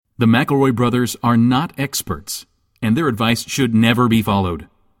The McElroy brothers are not experts, and their advice should never be followed.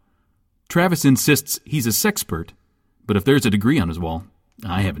 Travis insists he's a sexpert, but if there's a degree on his wall,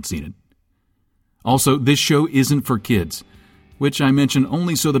 I haven't seen it. Also, this show isn't for kids, which I mention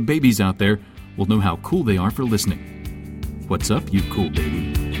only so the babies out there will know how cool they are for listening. What's up, you cool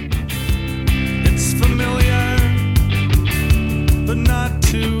baby? It's familiar, but not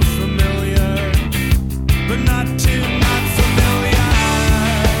too familiar, but not too not familiar.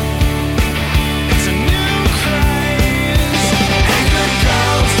 It's a new craze. Hey, good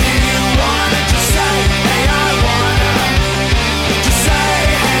girls, do you wanna just say, hey, I wanna? Just say,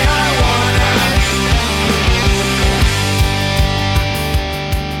 hey, I wanna.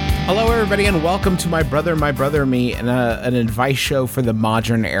 Hello, everybody, and welcome to My Brother, Me, and an advice show for the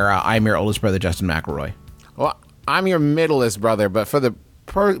modern era. I'm your oldest brother, Justin McElroy. Well, I'm your middlest brother, but for the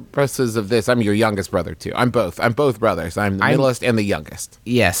purposes of this, I'm your youngest brother, too. I'm both brothers. I'm the middlest and the youngest.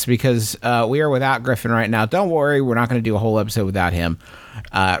 Yes, because we are without Griffin right now. Don't worry, we're not going to do a whole episode without him.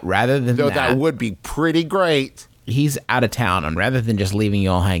 Rather than Though that would be pretty great. He's out of town, and rather than just leaving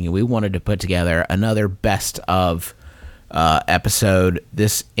you all hanging, we wanted to put together another best of episode.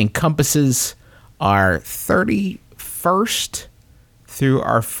 This encompasses our 31st through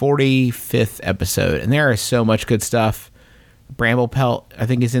our 45th episode, and there is so much good stuff. Bramblepelt, I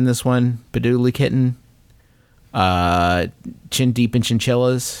think, is in this one. Badoodly Kitten, Deep In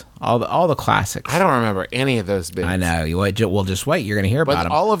Chinchillas, all the classics. I don't remember any of those bits. I know. Well, just wait. You're going to hear about But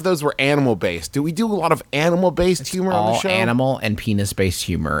them. all of those were animal-based. Do we do a lot of animal-based humor on the show? All animal and penis-based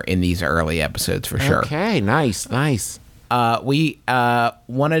humor in these early episodes, for sure. Okay, nice. We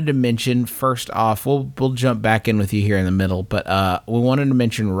wanted to mention, first off, we'll jump back in with you here in the middle, but we wanted to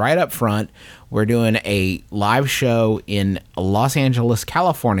mention right up front, we're doing a live show in Los Angeles,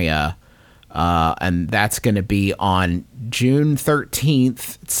 California, and that's going to be on June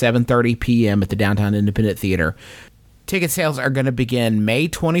 13th, 7:30 p.m. at the Downtown Independent Theater. Ticket sales are going to begin May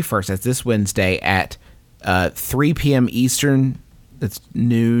 21st, that's this Wednesday, at 3 p.m. Eastern, that's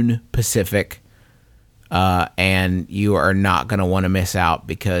noon Pacific. And you are not going to want to miss out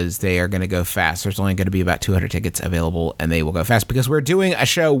because they are going to go fast. There's only going to be about 200 tickets available, and they will go fast because we're doing a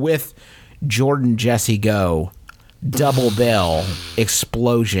show with Jordan Jesse Go, double bill,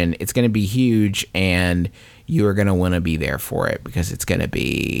 explosion. It's going to be huge, and you are going to want to be there for it because it's going to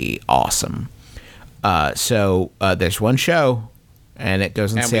be awesome. So there's one show, and it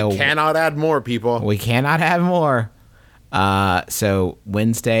goes on sale. We cannot add more, people. We cannot have more. So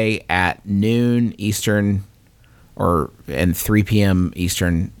Wednesday at noon Eastern and 3 p.m.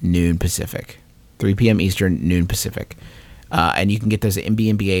 Eastern, noon Pacific. 3 p.m. Eastern, noon Pacific. And you can get those at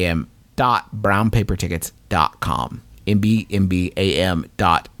MBMBAM.brownpapertickets.com.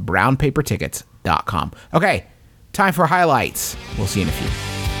 MBMBAM.brownpapertickets.com. Okay, time for highlights. We'll see you in a few.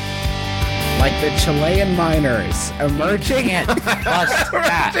 Like the Chilean miners emerging Can't bust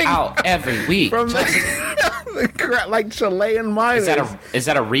that out every week. from like Chilean miners. Is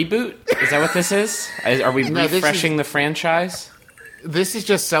that a reboot? Is that what this is? Are we No, this refreshing the franchise? This is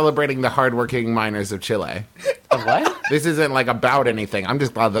just celebrating the hardworking miners of Chile. What? This isn't like about anything. I'm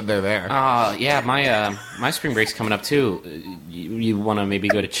just glad that they're there. Yeah, my spring break's coming up too. You want to maybe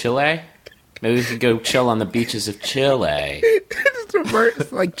go to Chile? Maybe we could go chill on the beaches of Chile.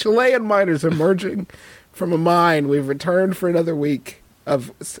 It's like Chilean miners emerging from a mine. We've returned for another week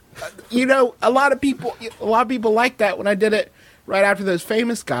of, a lot of people like that when I did it right after those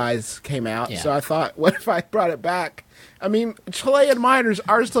Famous Guys came out. Yeah. So I thought, what if I brought it back? I mean, Chilean miners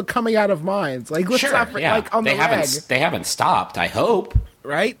are still coming out of mines. Like, let's Sure, not, yeah. like on they the reg, haven't stopped. I hope.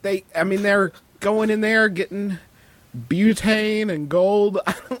 right? They're going in there getting butane and gold.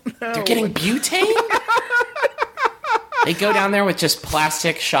 I don't know. They're getting butane? They go down there with just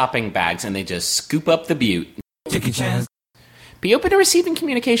plastic shopping bags and they just scoop up the butte. Be open to receiving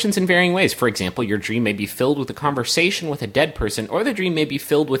communications in varying ways. For example, your dream may be filled with a conversation with a dead person, or the dream may be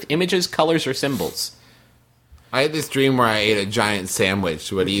filled with images, colors, or symbols. I had this dream where I ate a giant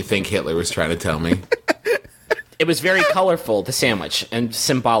sandwich. What do you think Hitler was trying to tell me? It was very colorful, the sandwich, and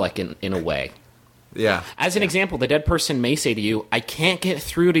symbolic in a way. Yeah. As an example, the dead person may say to you, "I can't get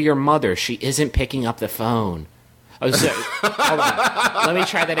through to your mother. She isn't picking up the phone." Oh, so, hold on. Let me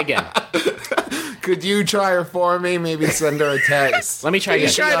try that again. Could you try her for me? Maybe send her a text. Let me try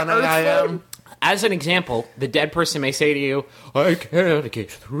again. I As an example, the dead person may say to you, "I can't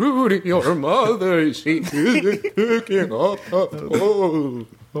get through to your mother. She isn't picking up the phone."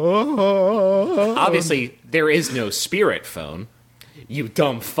 Obviously, there is no spirit phone. You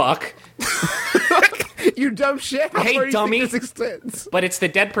dumb fuck. You dumb shit. How Hey, far do you dummy. think this extends? But it's the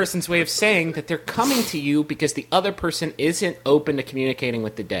dead person's way of saying that they're coming to you because the other person isn't open to communicating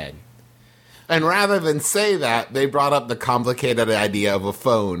with the dead. And rather than say that, they brought up the complicated idea of a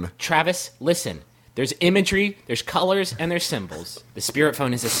phone. Travis, listen. There's imagery, there's colors, and there's symbols. The spirit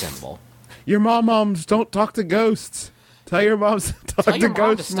phone is a symbol. Your moms don't talk to ghosts. Tell your moms to talk Tell to your mom to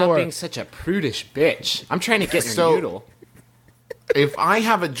ghosts stop more. being such a prudish bitch. I'm trying to get your So- noodle. If I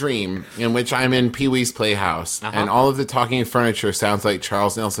have a dream in which I'm in Pee-wee's Playhouse and all of the talking furniture sounds like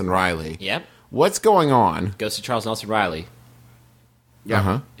Charles Nelson Riley, Yep. what's going on? Goes to Charles Nelson Riley.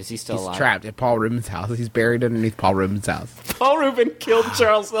 Yeah. Is he still He's alive? trapped at Paul Rubin's house. He's buried underneath Paul Rubin's house. Paul Rubin killed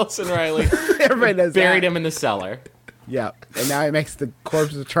Charles Nelson Riley. Everybody knows Buried that. him in the cellar. Yeah, and now he makes the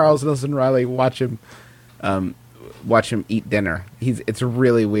corpse of Charles Nelson Riley watch him eat dinner. It's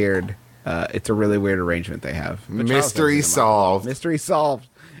really weird. It's a really weird arrangement they have. But Charles Mystery doesn't know. solved. Mystery solved.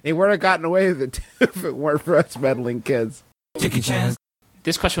 He would have gotten away with it if it weren't for us meddling kids.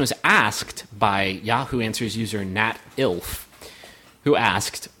 This question was asked by Yahoo Answers user Nat Ilf, who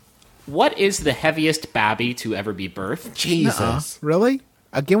asked, "What is the heaviest babby to ever be birthed?" Jesus. Really?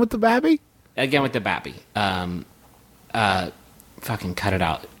 Again with the babby? Again with the babby. Fucking cut it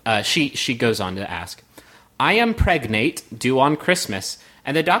out. She goes on to ask, "I am pregnant, due on Christmas,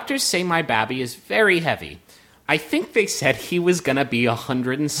 and the doctors say my babby is very heavy. I think they said he was gonna be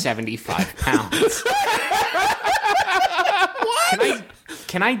 175 pounds.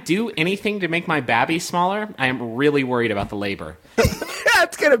 Can I do anything to make my babby smaller? I am really worried about the labor."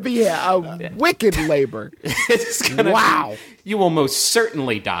 That's going to be a wicked labor. It's gonna Wow. you will most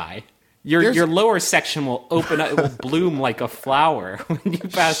certainly die. Your lower section will open up, it will bloom like a flower when you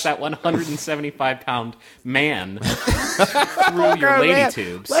pass that 175-pound man through your lady Man,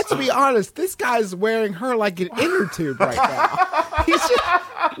 tubes. Let's be honest. This guy's wearing her like an inner tube right now. He's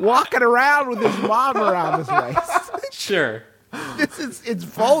just walking around with his mom around his waist. Sure. It's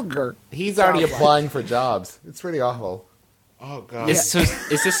vulgar. He's already applying for jobs. It's pretty awful. Oh, God. Is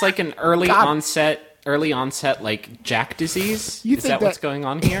this like an early God. onset like Jack disease? You Is think that what's going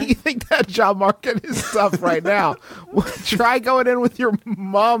on here? You think that job market is tough right now? Well, try going in with your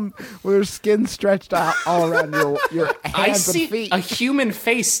mom with her skin stretched out all around your hands I see and feet. a human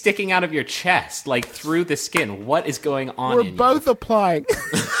face sticking out of your chest, like through the skin. What is going on? We're in both applying.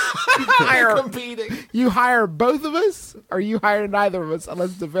 Competing. You hire both of us, or you hire neither of us,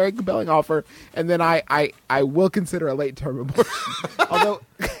 unless it's a very compelling offer, and then I will consider a late term abortion. Although,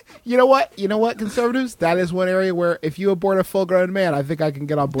 you know what, conservatives, that is one area where if you abort a full grown man, I think I can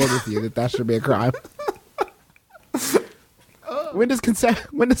get on board with you that should be a crime. When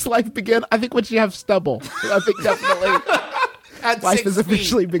does life begin? I think once you have stubble. I think definitely At life 6 has feet.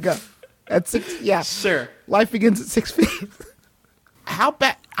 officially begun. At 6, yeah. Sure. Life begins at 6 feet. How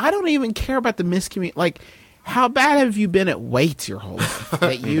bad? I don't even care about the miscommunication. Like, how bad have you been at weights your whole life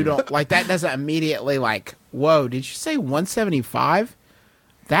that you don't like? That doesn't immediately like. Whoa! Did you say 175?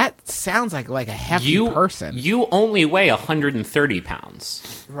 That sounds like a hefty person. You only weigh 130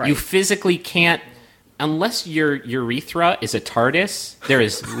 pounds. Right. You physically can't, unless your urethra is a TARDIS. There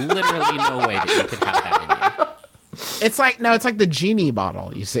is literally no way that you could have that in you. It's like the genie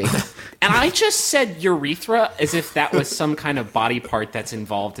bottle. You see. And I just said urethra as if that was some kind of body part that's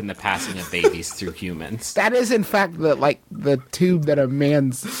involved in the passing of babies through humans. That is, in fact, the tube that a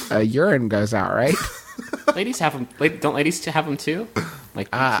man's urine goes out, right? Ladies have them. Don't ladies have them too? Like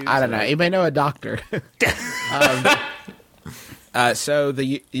I don't know. You may know a doctor. So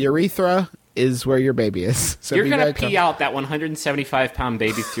the urethra is where your baby is. So You're be gonna very pee out that 175-pound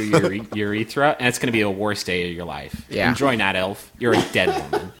baby through your urethra, and it's gonna be the worst day of your life. Yeah. Enjoy, Nat Elf. You're a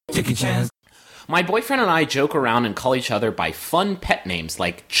dead woman. My boyfriend and I joke around and call each other by fun pet names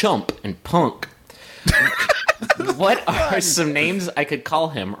like Chump and Punk. What are some names I could call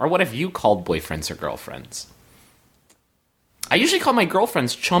him, or what have you called boyfriends or girlfriends? I usually call my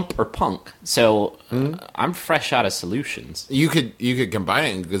girlfriends Chump or Punk, so I'm fresh out of solutions. You could combine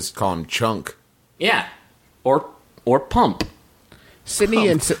it and just call him Chunk. Yeah, or Pump. Sydney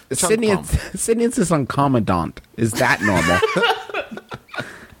insists on commandant. Is that normal?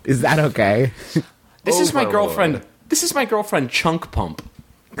 Is that okay? This is my my girlfriend. Lord. This is my girlfriend Chunk Pump.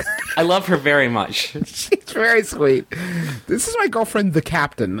 I love her very much. She's very sweet. This is my girlfriend, the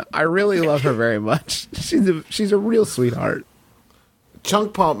captain. I really love her very much. She's a real sweetheart.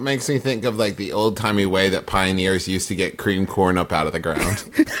 Chunk Pump makes me think of like the old timey way that pioneers used to get cream corn up out of the ground.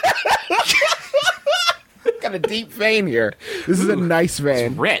 Got a deep vein here. This is a nice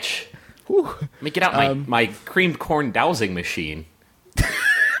vein. Rich. Let me get out my creamed corn dowsing machine.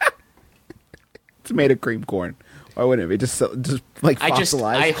 It's made of cream corn. Why wouldn't it be? Just like I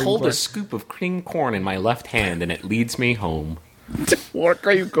fossilized. hold a scoop of cream corn in my left hand, and it leads me home. More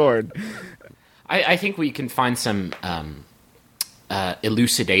cream corn. I think we can find some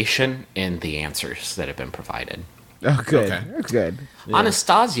elucidation in the answers that have been provided. Oh, good. Okay. That's good.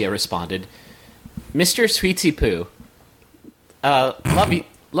 Anastasia responded, Mr. Sweetsy Poo, Lovey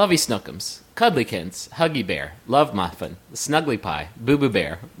Snookums, Cuddlykins, Huggy Bear, Love Muffin, Snuggly Pie, Boo Boo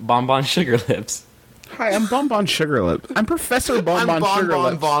Bear, Bonbon Sugar Lips. Hi, I'm Bonbon Sugar Lip. I'm Professor Bonbon Sugar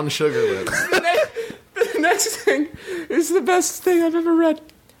Lip. Bon Sugar Lips. The next thing is the best thing I've ever read.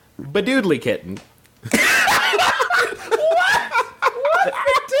 Badoodly Kitten.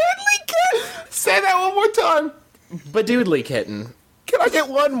 Say that one more time. Badoodly Kitten. Can I get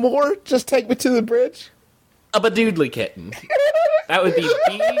one more? Just take me to the bridge. A Badoodly Kitten. That would be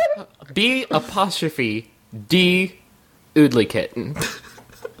B apostrophe D Oodly Kitten.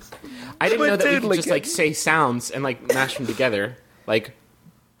 I didn't know that we could just like say sounds and like mash them together. Like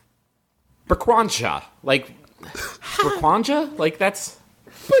Braquanja. Like Braquanja? Like that's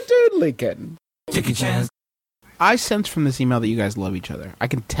Badoodly kitten. Take a chance. I sense from this email that you guys love each other. I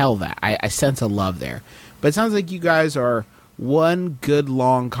can tell that. I sense a love there. But it sounds like you guys are one good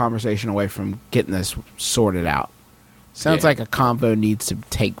long conversation away from getting this sorted out. Sounds like a convo needs to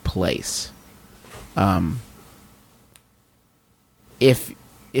take place. If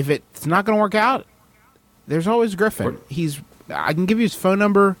it's not going to work out, there's always Griffin. I can give you his phone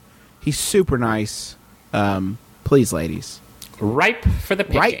number. He's super nice. Please, ladies. ripe for the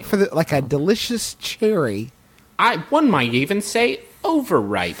picking. Right for the like a delicious cherry. One might even say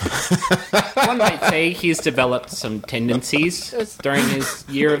overripe. One might say he's developed some tendencies during his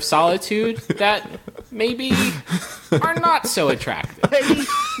year of solitude that maybe are not so attractive.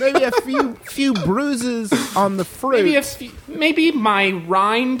 Maybe a few bruises on the fruit. Maybe my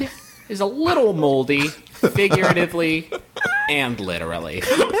rind is a little moldy, figuratively and literally.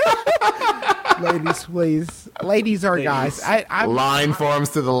 Ladies, please. Ladies are guys. I'm Line forms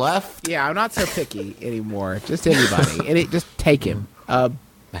to the left. Yeah, I'm not so picky anymore. Just anybody. Just take him.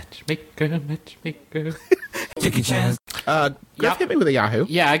 Matchmaker. Take a chance. Griff, hit me with a Yahoo.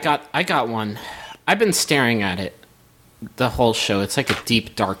 Yeah, I got one. I've been staring at it the whole show. It's like a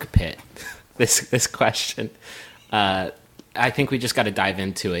deep, dark pit. This question. I think we just got to dive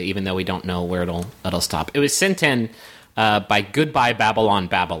into it, even though we don't know where it'll stop. It was sent in by Goodbye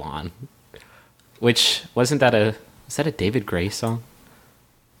Babylon, which was that a David Gray song?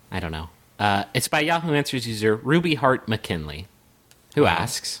 I don't know. It's by Yahoo Answers user Ruby Hart McKinley, who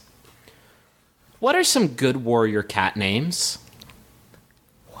asks, "What are some good warrior cat names?"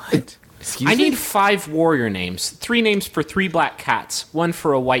 What? I need 5 warrior names. 3 names for 3 black cats, 1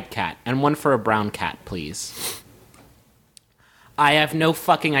 for a white cat, and 1 for a brown cat, please. I have no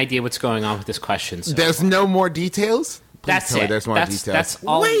fucking idea what's going on with this question. So There's no more details? Please that's tell me it. there's more details. That's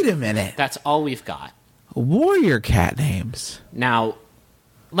all. Wait a minute. That's all we've got. Warrior cat names. Now,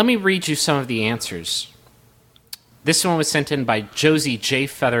 let me read you some of the answers. This one was sent in by Josie J.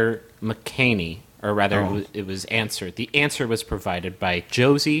 Feather McCaney, or rather, it was answered. The answer was provided by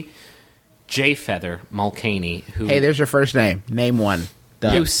Josie J. Feather Mulcahy, who Hey, there's your first name. Name one.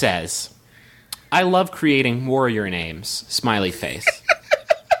 Done. who says, "I love creating warrior names." Smiley face.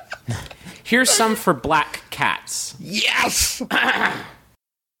 Here's some for black cats. Yes!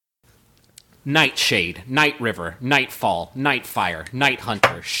 Nightshade, Night River, Nightfall, Nightfire, Night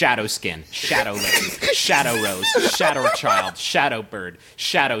Hunter, Shadowskin, Shadowlady, Shadow Rose, Shadow Child, Shadowbird,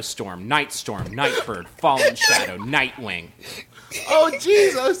 Shadowstorm, Nightstorm, Nightbird, Fallen Shadow, Nightwing. Oh,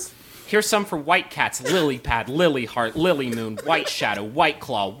 Jesus! Here's some for white cats: Lily Pad, Lily Heart, Lily Moon, White Shadow, White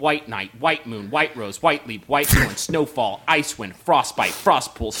Claw, White Knight, White Moon, White Rose, White Leaf, White Thorn, Snowfall, Icewind, Frostbite,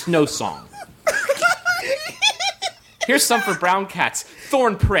 Frostpool, Snow Song. Here's some for brown cats: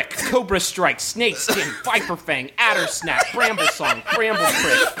 Thorn Prick, Cobra Strike, Snake Skin, Viper Fang, Adder Snap, Bramble Song, Bramble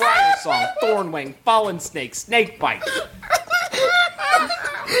Prick, Briar Song, Thornwing, Fallen Snake, Snake Bite.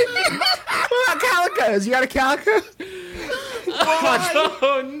 What about calicos? You got a calico?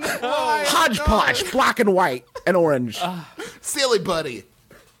 Oh no! Hodgepodge, black and white and orange. Silly buddy.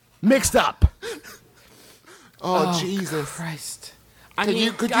 Mixed up. Oh, Jesus. Christ! Could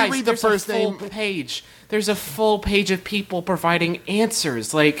you guys, read the there's first a full name? page. There's a full page of people providing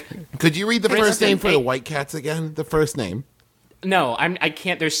answers. Like, Could you read the Kristen, first name for the hey- white cats again? The first name. no, I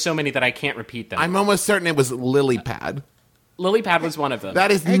can't. There's so many that I can't repeat them. I'm almost certain it was Lily Pad. Lily Pad was one of them.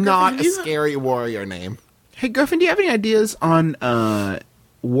 That is Griffin, not a you- scary warrior name. Hey, Griffin, do you have any ideas on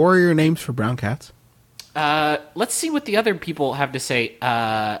warrior names for brown cats? Let's see what the other people have to say.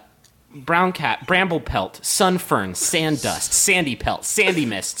 brown cat, Bramblepelt, sunfern, sand dust, sandy pelt, sandy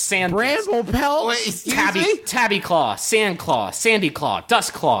mist, sand Bramblepelt? Wait, excuse me? tabby claw, sand claw, sandy claw,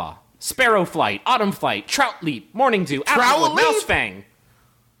 dust claw, sparrow flight, autumn flight, trout leap, morning dew, applewood, leap? mouse fang,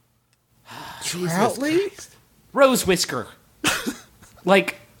 Troutly? rose whisker.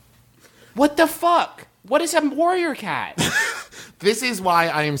 Like, what the fuck? What is a warrior cat? This is why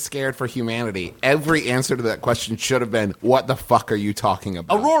I am scared for humanity. Every answer to that question should have been, what the fuck are you talking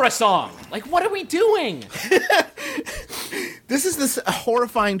about? Aurora song. Like, what are we doing? This is this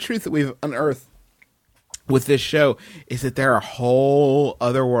horrifying truth that we've unearthed with this show, is that there are whole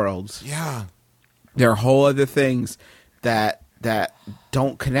other worlds. Yeah. There are whole other things that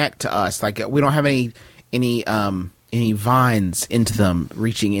don't connect to us. Like, we don't have any vines into them,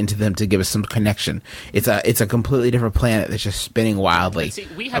 reaching into them to give us some connection. It's a completely different planet that's just spinning wildly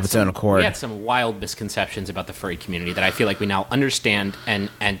of its own accord. We had some wild misconceptions about the furry community that I feel like we now understand and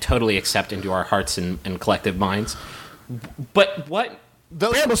totally accept into our hearts and collective minds. But what?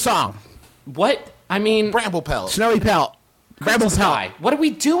 Bramble song, What? I mean, Bramblepelt. snowy pelt, Bramble Sky. pelt, What are we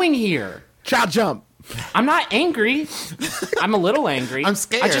doing here? child jump. I'm not angry. I'm a little angry. I'm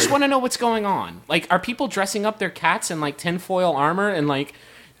scared. I just want to know what's going on. Like, are people dressing up their cats in, like, tinfoil armor and, like,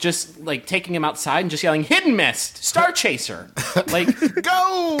 just, like, taking them outside and just yelling, Hidden Mist! Star Chaser! Like,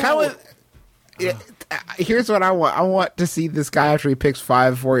 Go! Here's what I want. I want to see this guy after he picks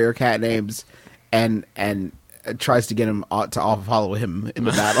 5 warrior cat names and tries to get him to all follow him in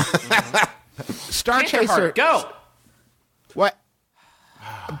the battle. Star Panther Chaser. Heart, go! What?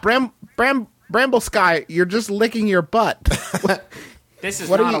 Bramble Sky, you're just licking your butt. This is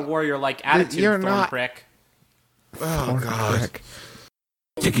What are not a you- warrior-like attitude, you're Thorn not- Prick. Oh, God. Frick.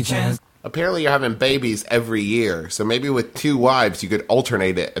 Apparently you're having babies every year, so maybe with 2 wives you could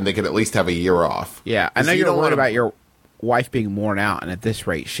alternate it and they could at least have a year off. Yeah, I know 'Cause you you're don't worried wanna- about your wife being worn out, and at this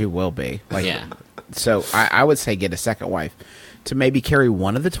rate, she will be. Like, Yeah. So I would say get a second wife to maybe carry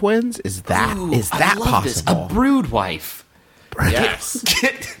one of the twins. Is that I love this. possible? A brood wife. Yes.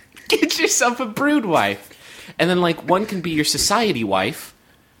 Get yourself a brood wife. And then, like, one can be your society wife.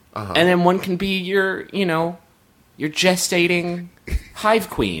 And then one can be your, your gestating hive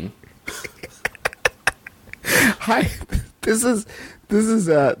queen. Hi, this is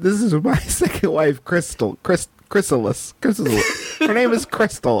my second wife, Chrysalis. Her name is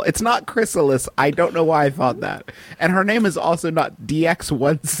Crystal. It's not Chrysalis. I don't know why I thought that. And her name is also not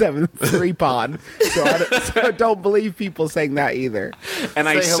DX173 Pond. So don't believe people saying that either. And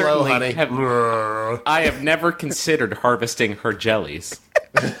I Say hello, certainly honey. I have never considered harvesting her jellies.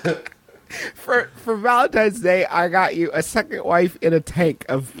 For Valentine's Day, I got you a second wife in a tank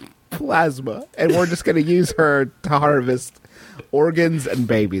of plasma, and we're just going to use her to harvest organs and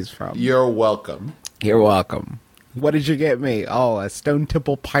babies from. You're welcome. You're welcome. What did you get me? Oh, a Stone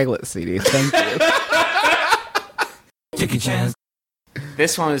Temple Pilot CD. Thank you.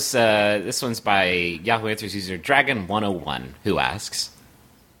 This one's by Yahoo Answers user Dragon101, who asks,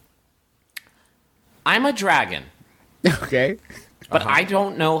 I'm a dragon, Okay. but I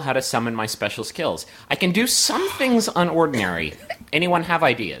don't know how to summon my special skills. I can do some things unordinary. Anyone have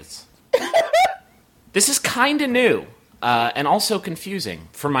ideas? This is kinda new, and also confusing,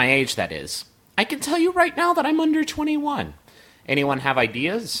 for my age, that is. I can tell you right now that I'm under 21. Anyone have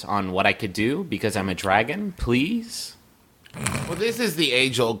ideas on what I could do because I'm a dragon, please? Well, this is the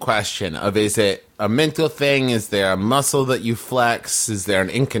age-old question of, is it a mental thing? Is there a muscle that you flex? Is there an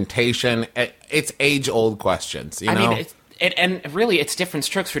incantation? It's age-old questions, you know? I mean, and really, it's different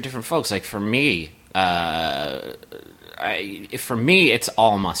strokes for different folks. Like, for me, it's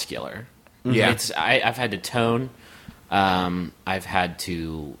all muscular. Yeah. I've had to tone. I've had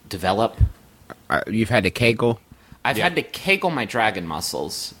to develop. You've had to kegel. I've had to kegel my dragon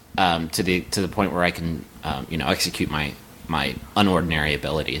muscles to the point where I can execute my unordinary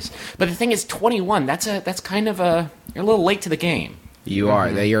abilities. But the thing is, 21. That's kind of you're a little late to the game. You are.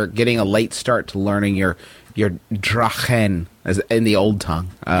 You're getting a late start to learning your Drachen, as in the old tongue.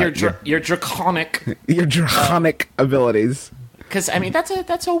 Your draconic. Your draconic abilities. Because I mean,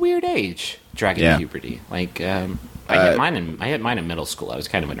 that's a weird age, dragon Yeah. puberty. Like I hit mine in middle school. I was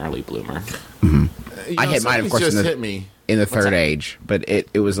kind of an early bloomer. You I know, hit mine, of something's course, just hit me. in the third that? age, but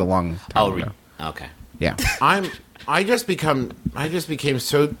it was a long time ago. Okay. Yeah. I just became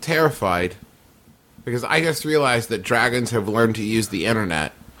so terrified because I just realized that dragons have learned to use the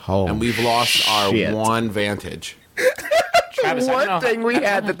internet, Oh, and we've lost our shit. one vantage. Travis, I don't know- One thing we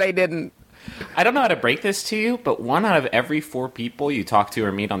had that they didn't. I don't know how to break this to you, but 1 out of every 4 people you talk to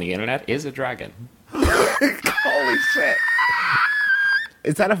or meet on the internet is a dragon. Holy shit.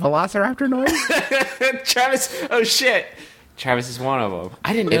 Is that a velociraptor noise? Travis, oh shit. Travis is one of them.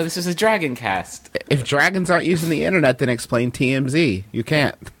 I didn't know this was a dragon cast. If dragons aren't using the internet, then explain TMZ. You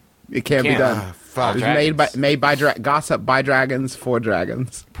can't. It can't be done. Fuck. It was made by gossip by dragons for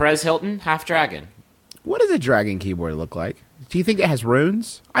dragons. Perez Hilton, half dragon. What does a dragon keyboard look like? Do you think it has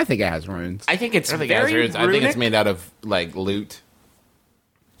runes? I think it has runes. I think it's I think, very it has- I think it's runic. made out of like loot.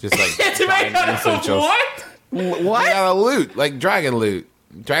 Just like It's made out of what? What? Made out of loot, like dragon loot.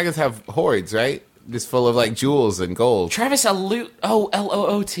 Dragons have hoards, right? Just full of like jewels and gold. Travis, a loot. Oh,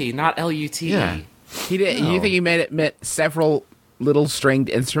 Loot, not Lute. Yeah. He did. You think he meant several little stringed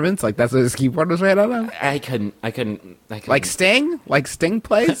instruments? Like that's what his keyboard was made out of? I couldn't. Like Sting? Like Sting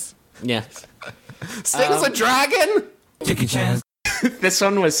plays? Yes. Sting's a dragon. This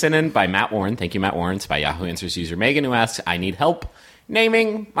one was sent in by Matt Warren. Thank you, Matt Warren. It's by Yahoo Answers user Megan, who asks, I need help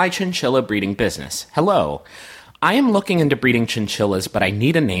naming my chinchilla breeding business. Hello. I am looking into breeding chinchillas, but I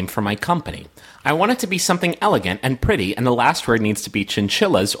need a name for my company. I want it to be something elegant and pretty, and the last word needs to be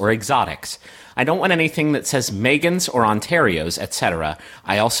chinchillas or exotics. I don't want anything that says Megans or Ontarios, etc.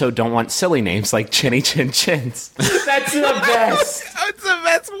 I also don't want silly names like Chinny Chin Chins. That's the best. It's the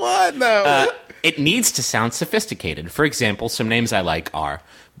best one, though. It needs to sound sophisticated. For example, some names I like are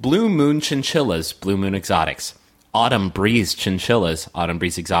Blue Moon Chinchillas, Blue Moon Exotics. Autumn Breeze Chinchillas, Autumn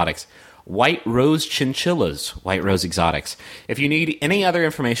Breeze Exotics. White Rose Chinchillas, White Rose Exotics. If you need any other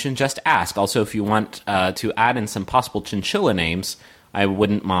information, just ask. Also, if you want to add in some possible chinchilla names, I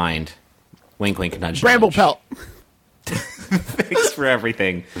wouldn't mind. Wink, wink, nudge, nudge. Bramblepelt. Thanks for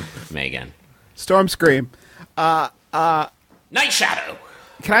everything, Megan. Storm Scream. Night Shadow.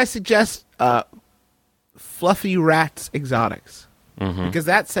 Can I suggest Fluffy Rats Exotics? Because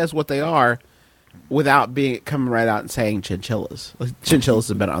that says what they are without coming right out and saying chinchillas. Chinchillas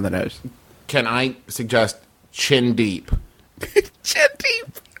have been on the nose. Can I suggest chin deep? Chin deep.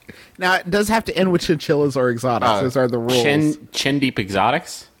 Now, it does have to end with chinchillas or exotics. Those are the rules. Chin Deep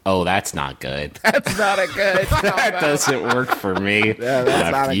Exotics? Oh, that's not good. That's not a good. That doesn't work for me that's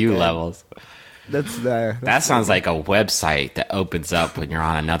on not a a few good- levels. That sounds like a website that opens up when you're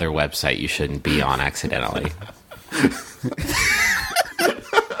on another website you shouldn't be on accidentally.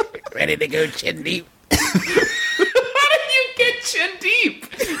 ready to go chin deep. How did you get Chin Deep?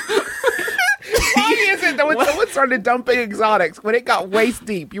 Why is it that when someone started dumping exotics, when it got waist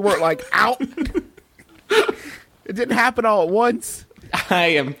deep, you weren't like, out? It didn't happen all at once. I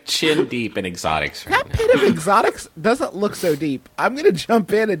am chin deep in exotics right That now. pit of exotics doesn't look so deep. I'm going to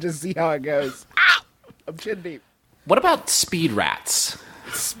jump in and just see how it goes. Ow! I'm chin deep. What about speed rats?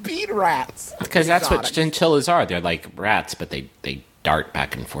 Speed rats. Because that's what Exotics. chinchillas are. They're like rats, but they dart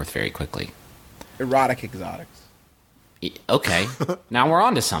back and forth very quickly. Erotic exotics. Okay, now we're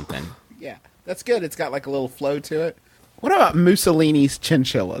on to something. Yeah, that's good. It's got like a little flow to it. What about Mussolini's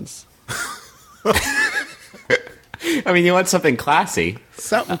chinchillas? I mean, you want something classy.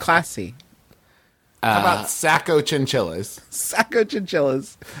 Something classy. How about Sacco chinchillas? Sacco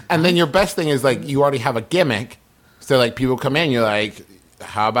chinchillas. And then your best thing is like you already have a gimmick. So like people come in, you're like,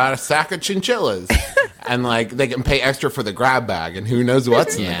 how about a sack of chinchillas? And like they can pay extra for the grab bag, and who knows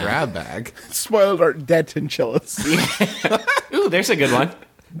what's in the Yeah. grab bag. Spoiled or dead chinchillas. Ooh, there's a good one.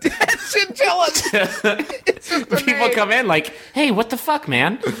 Chinchillas. People come in like, "Hey, what the fuck,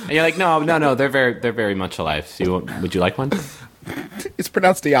 man?" And you're like, "No, they're very much alive. So would you like one?" It's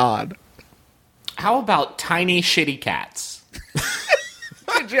pronounced yod. How about tiny shitty cats?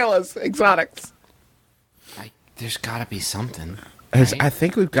 Chinchillas. Exotics. There's got to be something. I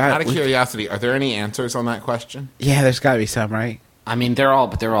think we've got. Out of curiosity, are there any answers on that question? Yeah, there's got to be some, right? I mean, they're all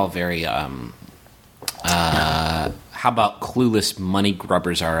very. How about clueless money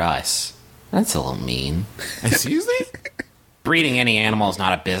grubbers are us? That's a little mean. Excuse me? Breeding any animal is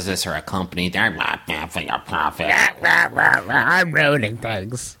not a business or a company. They're not there for your profit. I'm ruining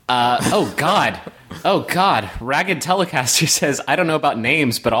things. Oh God. Ragged Telecaster says, I don't know about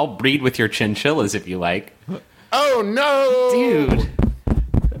names, but I'll breed with your chinchillas if you like. Oh no, Dude.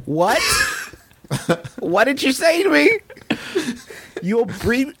 What? What did you say to me? You'll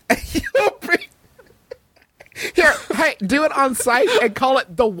breed. You'll breed. Here, hey, do it on site and call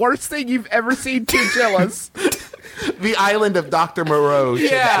it the worst thing you've ever seen chinchillas. The island of Dr. Moreau.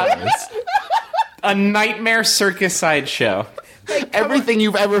 Yeah. A nightmare circus sideshow. Everything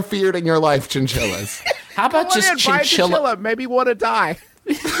you've ever feared in your life, chinchillas. How about Come on just in, buy a chinchilla? chinchilla. Maybe want to die.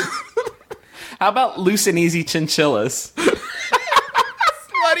 How about loose and easy chinchillas?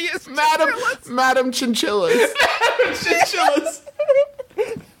 Bloodiest Madam Chinchillas. Chinchillas.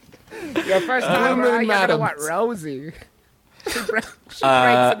 Your first time Moon around, you're gonna Madams. want Rosie. She breaks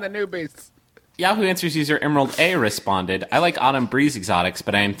in the newbies. Yahoo Answers user Emerald A responded, I like Autumn Breeze exotics,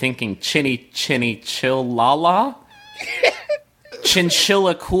 but I am thinking Chinny Chill Lala.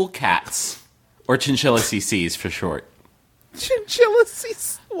 Chinchilla Cool Cats, or Chinchilla CCs for short. Chinchilla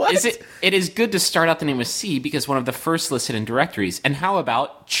CC. What? It is good to start out the name with C because one of the first listed in directories. And how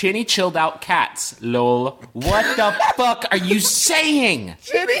about Chinny Chilled Out Cats? Lol. What the fuck are you saying?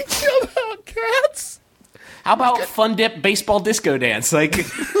 Chinny Chilled Out Cats? How about Fun Dip Baseball Disco Dance? Like,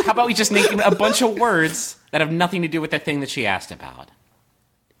 how about we just name a bunch of words that have nothing to do with the thing that she asked about?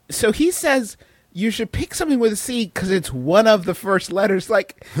 So he says you should pick something with a C because it's one of the first letters.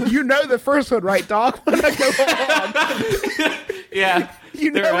 Like, you know the first one, right, dog? When I go along. Yeah.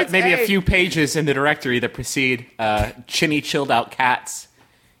 You There know are it's maybe A. a few pages in the directory that precede Chinny Chilled Out Cats.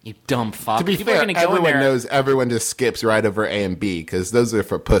 You dumb fuck. To be People are fair, gonna go in everyone there. knows everyone just skips right over A and B because those are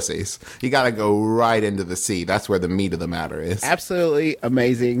for pussies. You got to go right into the C. That's where the meat of the matter is. Absolutely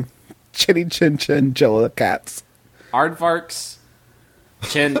amazing. Chinchilla Cats. Aardvarks,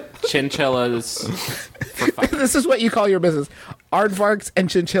 chinchillas. For fuck. This is what you call your business. Aardvarks and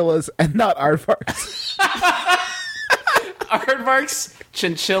chinchillas and not aardvarks. Aardvarks,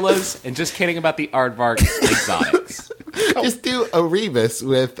 chinchillas, and just kidding about the aardvarks exotics. Just do a rebus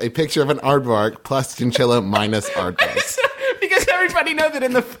with a picture of an aardvark plus chinchilla minus aardvarks. Because everybody knows that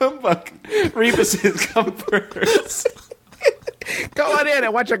in the phone book, rebuses come first. Go on in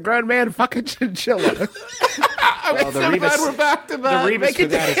and watch a grown man fuck a chinchilla. Well, the So rebus, glad we're back to the that. rebus Make for it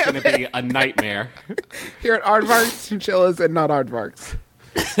that is going to be a nightmare. Here at Aardvarks, chinchillas, and not aardvarks.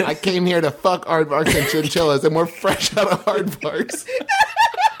 I came here to fuck aardvarks and chinchillas, and we're fresh out of aardvarks.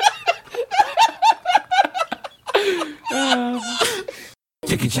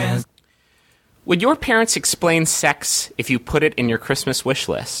 Would your parents explain sex if you put it in your Christmas wish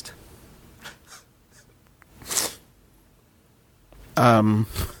list?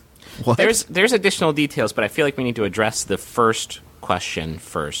 What? There's additional details, but I feel like we need to address the first question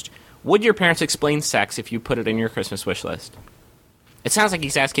first. Would your parents explain sex if you put it in your Christmas wish list? It sounds like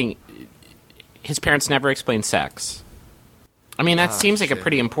he's asking, his parents never explained sex. I mean, that seems like a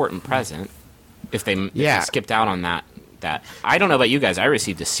pretty important present if they skipped out on that. I don't know about you guys. I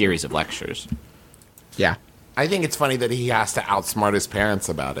received a series of lectures. Yeah. I think it's funny that he has to outsmart his parents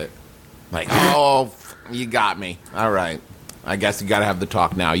about it. Like, oh, you got me. All right. I guess you got to have the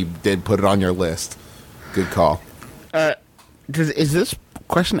talk now. You did put it on your list. Good call. Is this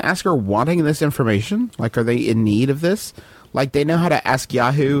question asker wanting this information? Like, are they in need of this? Like, they know how to ask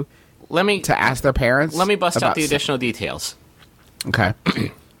Yahoo to ask their parents? Let me bust out about the additional details. Okay.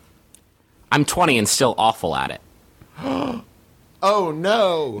 I'm 20 and still awful at it. Oh,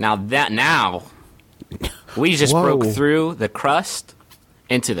 no. Now, we just Whoa. broke through the crust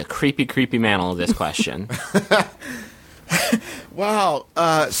into the creepy mantle of this question. Wow.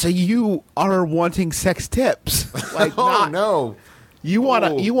 So you are wanting sex tips? Like, Oh, no. You want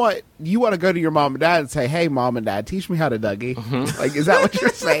Oh. to go to your mom and dad and say, "Hey, mom and dad, teach me how to Dougie." Like, is that what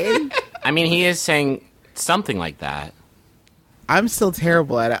you're saying? I mean, he is saying something like that. I'm still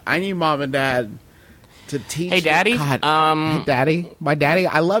terrible at it. I need mom and dad to teach. Hey, Daddy. God. Hey, Daddy. My daddy.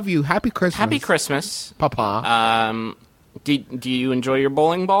 I love you. Happy Christmas. Happy Christmas. Papa. Do you enjoy your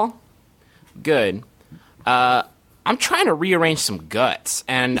bowling ball? Good. I'm trying to rearrange some guts,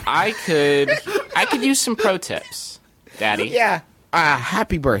 and I could use some pro tips, Daddy. Yeah.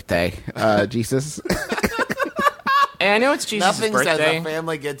 Happy birthday, Jesus. And I know it's Jesus' Nothing says birthday a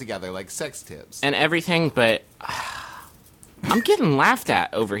family get together like sex tips. and everything, but I'm getting laughed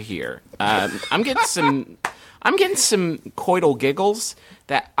at over here. I'm getting some coital giggles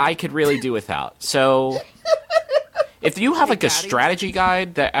that I could really do without. So, if you have like a strategy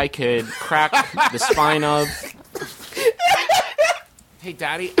guide that I could crack the spine of, Hey,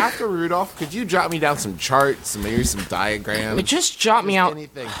 Daddy, after Rudolph, could you jot me down some charts, maybe some diagrams? just jot me out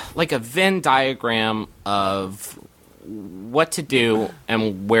anything. like a Venn diagram of what to do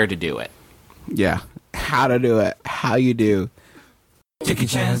and where to do it. Yeah. How to do it. How you do.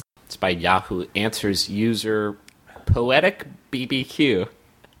 It's by Yahoo Answers user Poetic BBQ.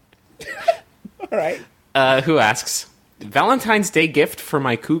 All right. Who asks, Valentine's Day gift for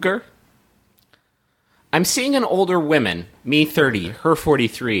my cougar? I'm seeing an older woman, me 30, her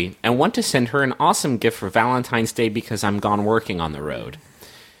 43, and want to send her an awesome gift for Valentine's Day because I'm gone working on the road.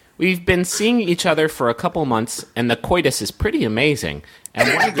 We've been seeing each other for a couple months, and the coitus is pretty amazing. And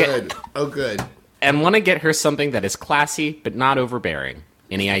want to Good. Oh, good. want to get her something that is classy but not overbearing.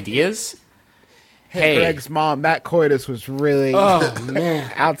 Any ideas? Hey, Greg's mom, that coitus was really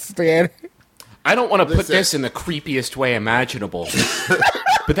man, outstanding. I don't want to put Listen. this in the creepiest way imaginable,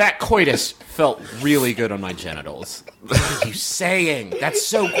 but that coitus felt really good on my genitals. What are you saying? That's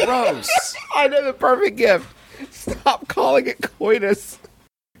so gross. I know the perfect gift. Stop calling it coitus.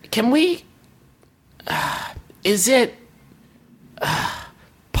 Can we... is it...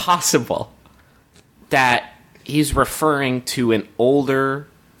 possible that he's referring to an older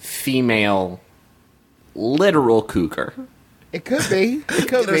female literal cougar. It could be. It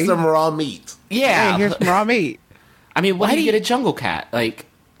could There's be. some raw meat. Yeah. Hey, here's some raw meat. I mean, why Why do you do get a jungle cat? Like,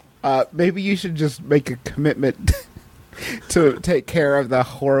 Maybe you should just make a commitment to take care of the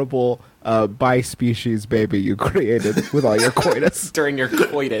horrible bi-species baby you created with all your coitus. during your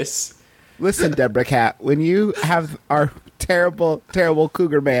coitus. Listen, Deborah Cat, when you have our terrible, terrible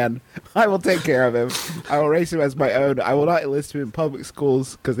cougar man, I will take care of him. I will raise him as my own. I will not enlist him in public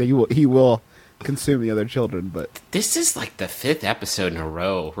schools because he will consume the other children. But This is like the 5th episode in a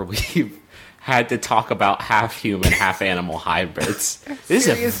row where we've had to talk about half human, half animal hybrids. This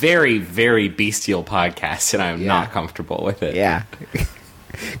is a very, very bestial podcast, and I'm not comfortable with it. yeah,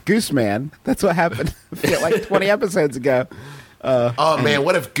 Goose Man. That's what happened like 20 episodes ago. Oh man,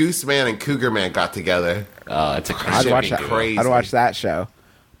 what if Goose Man and Cougar Man got together? Oh, it's a I'd Should watch be that. crazy. I'd watch that show.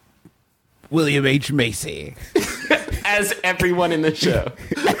 William H. Macy. as everyone in the show.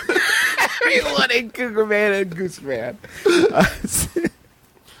 Everyone in Cougar Man and Goose Man.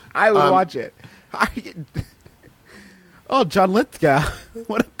 I would watch it. Oh, John Lithgow.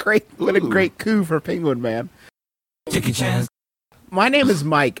 What a great coup for Penguin Man. My name is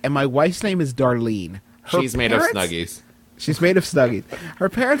Mike, and my wife's name is Darlene. She's made of Snuggies. She's made of Snuggies. Her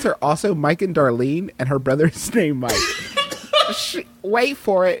parents are also Mike and Darlene, and her brother's named Mike. Wait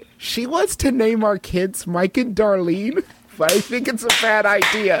for it. She wants to name our kids Mike and Darlene, but I think it's a bad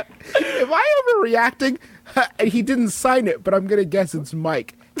idea. Am I overreacting? He didn't sign it, but I'm going to guess it's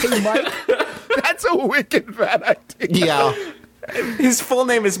Mike. Hey, Mike, that's a wicked bad idea. Yeah. His full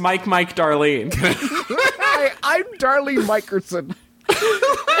name is Mike Darlene. I'm Darlene Mikerson.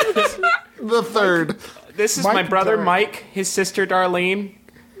 The third. This is Mike my brother Darlene. Mike, his sister Darlene,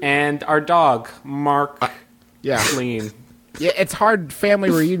 and our dog Mark Yeah. Darlene. Yeah, it's hard family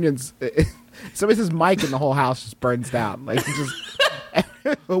reunions. Somebody says Mike and the whole house just burns down. Like,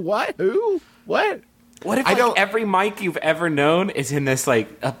 just what? Who? What? What if I don't- every Mike you've ever known is in this, like,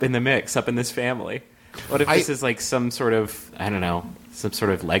 up in the mix, up in this family? What if this is like some sort of, I don't know, some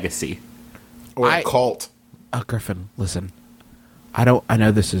sort of legacy? Or a cult. Griffin, listen. I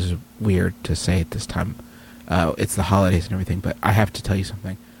know this is weird to say at this time. It's the holidays and everything, but I have to tell you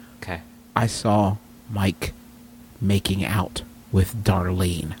something. Okay. I saw Mike making out with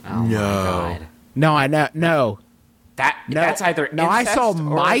Darlene. Oh my God. No, I know. No. That's either No, I incest saw or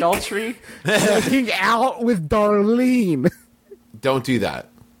Mike. adultery. Making out with Darlene. Don't do that.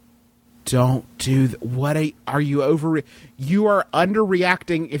 Don't do are you over? You are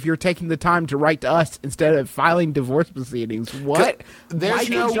underreacting if you're taking the time to write to us instead of filing divorce proceedings. What? There's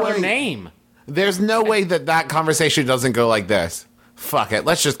Why no change your way. name? There's no way that conversation doesn't go like this. Fuck it.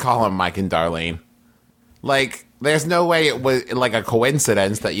 Let's just call him Mike and Darlene. Like, there's no way it was like a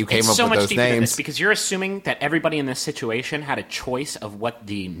coincidence that you came It's up so with much those deeper than this names. because you're assuming that everybody in this situation had a choice of what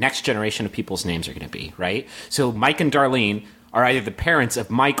the next generation of people's names are going to be, right? So Mike and Darlene are either the parents of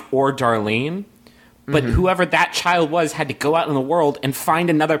Mike or Darlene, but whoever that child was had to go out in the world and find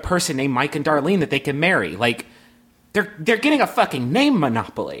another person named Mike and Darlene that they can marry. Like, they're getting a fucking name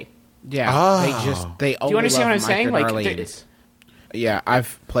monopoly. Yeah, they only Do you understand love what I'm Mike saying? and Like, Darlene's. Yeah,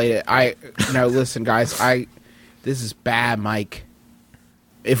 I've played it. No, listen, guys. This is bad, Mike.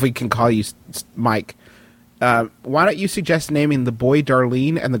 If we can call you Mike, why don't you suggest naming the boy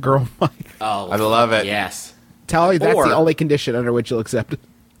Darlene and the girl Mike? Oh, I love it. Yes. Tell her that's Or- the only condition under which you'll accept it.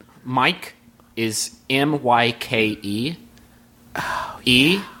 Mike is M-Y-K-E.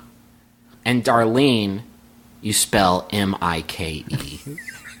 And Darlene, you spell M-I-K-E.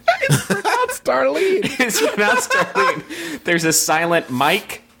 That's Darlene. It's pronounced Darlene. There's a silent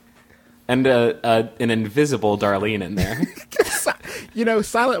Mike and an invisible Darlene in there. You know,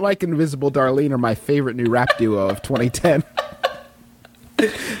 Silent Mike and Invisible Darlene are my favorite new rap duo of 2010.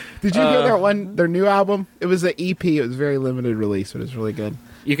 Did you hear their new album? It was an EP. It was very limited release, but it was really good.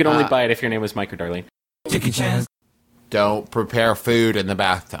 You could only buy it if your name was Mike or Darlene. Don't prepare food in the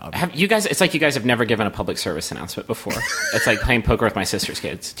bathtub. Have you guys? It's like you guys have never given a public service announcement before. It's like playing poker with my sister's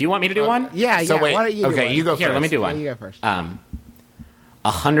kids. Do you want me to do one? Yeah, So yeah. wait, Why don't you do okay, one? you go Here, first. let me do Yeah, one. you go first.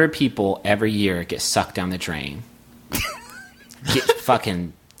 100 people every year get sucked down the drain.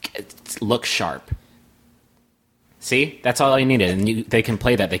 Look sharp. See, that's all I needed, and they can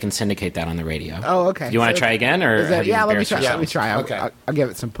play that. They can syndicate that on the radio. Oh, okay. Do you want to So- try again, or Is that, have you yeah, let me embarrassed try. Let me yourselves? try. Okay. I'll give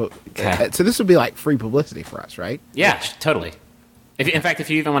it some. Okay. So this would be like free publicity for us, right? Yeah, totally. In fact,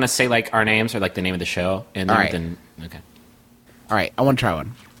 if you even want to say like our names or like the name of the show, and All right. then okay. All right, I want to try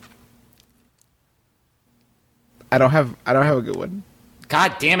one. I don't have a good one.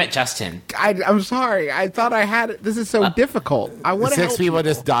 God damn it, Justin. I'm sorry. I thought I had it. This is so difficult. I want to 6 help people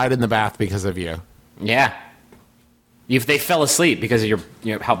just died in the bath because of you. Yeah. If they fell asleep because of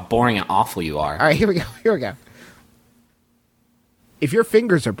your how boring and awful you are. All right, here we go. If your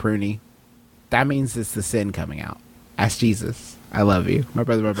fingers are pruny, that means it's the sin coming out. Ask Jesus. I love you. My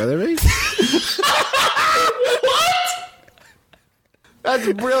brother, me.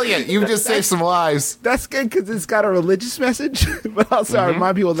 That's brilliant. You just saved some lives. That's good because it's got a religious message, but also I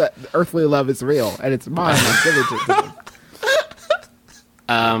remind people that earthly love is real and it's mine. I'm giving it to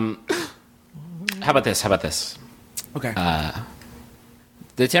them. How about this? Okay.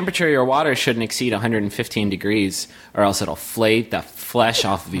 The temperature of your water shouldn't exceed 115 degrees, or else it'll flay the flesh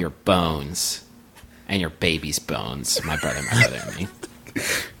off of your bones and your baby's bones. My brother, and me.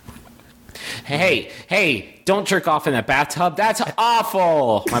 Hey, don't jerk off in the bathtub. That's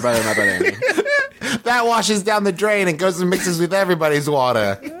awful. My brother, and me. That washes down the drain and goes and mixes with everybody's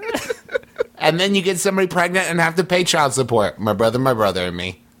water. And then you get somebody pregnant and have to pay child support. My brother, and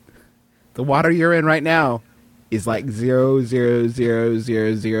me. The water you're in right now is like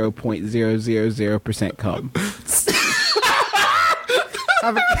 0.00000% cum.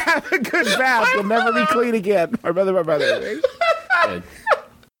 have a good bath. You'll never be clean again. My brother, and me.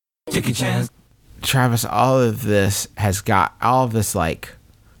 Travis, all of this like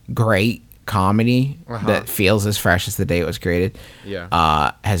great comedy that feels as fresh as the day it was created.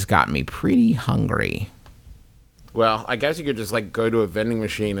 Yeah. Has got me pretty hungry. Well, I guess you could just like go to a vending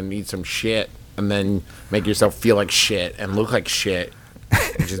machine and eat some shit and then make yourself feel like shit and look like shit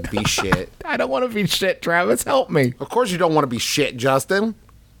and just be shit. I don't want to be shit, Travis. Help me. Of course you don't want to be shit, Justin.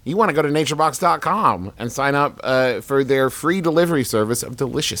 You want to go to naturebox.com and sign up for their free delivery service of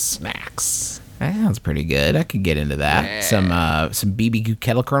delicious snacks. That sounds pretty good. I could get into that. Yeah. Some BBQ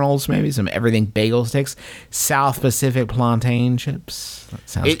kettle kernels, maybe some everything bagel sticks, South Pacific plantain chips. That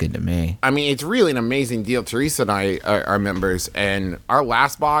sounds good to me. I mean, it's really an amazing deal. Teresa and I are members, and our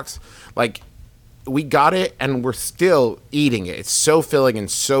last box, like, we got it, and we're still eating it. It's so filling and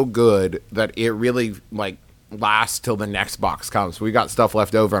so good that it really, like, lasts till the next box comes. We got stuff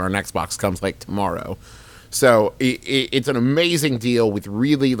left over, and our next box comes, like, tomorrow. So it's an amazing deal with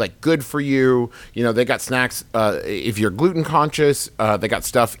really like good for you. You know, they got snacks if you're gluten conscious. They got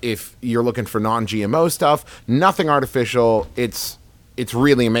stuff if you're looking for non-GMO stuff. Nothing artificial. It's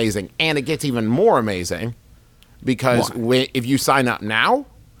really amazing, and it gets even more amazing because if you sign up now,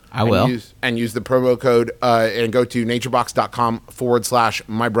 I will use the promo code and go to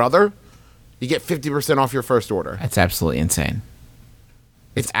naturebox.com/mybrother. You get 50% off your first order. That's absolutely insane.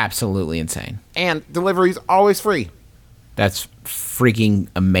 It's absolutely insane. And delivery's always free. That's freaking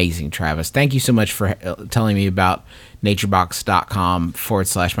amazing, Travis. Thank you so much for telling me about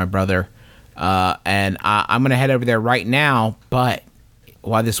naturebox.com/mybrother. And I'm going to head over there right now, but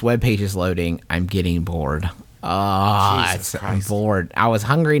while this webpage is loading, I'm getting bored. I'm bored. I was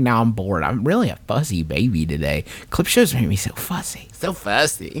hungry, now I'm bored. I'm really a fuzzy baby today. Clip shows made me so fuzzy. So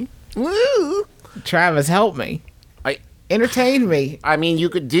fussy. Woo! Travis, help me. Entertain me. I mean, you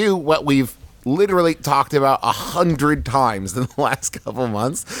could do what we've literally talked about 100 times in the last couple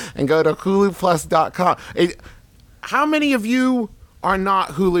months and go to huluplus.com. How many of you are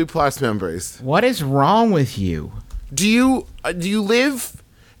not Hulu Plus members? What is wrong with you? Do you live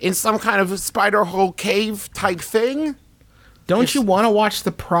in some kind of a spider hole cave type thing? Don't you want to watch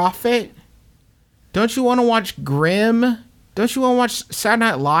The Prophet? Don't you want to watch Grimm? Don't you want to watch Saturday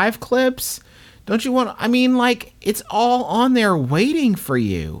Night Live clips? Don't you want? I mean, like, it's all on there waiting for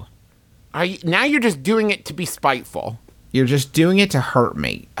you. Now you're just doing it to be spiteful. You're just doing it to hurt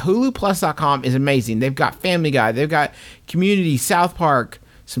me. HuluPlus.com is amazing. They've got Family Guy. They've got Community, South Park,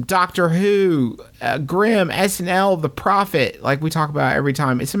 some Doctor Who, Grimm, SNL, The Prophet, like we talk about every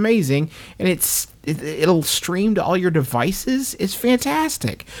time. It's amazing, and it'll stream to all your devices. It's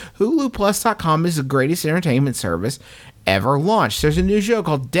fantastic. HuluPlus.com is the greatest entertainment service ever launched. There's a new show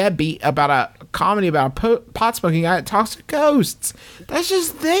called Deadbeat about a comedy about a pot smoking guy that talks to ghosts. That's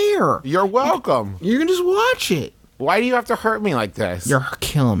just there. You're welcome. You can just watch it. Why do you have to hurt me like this? You're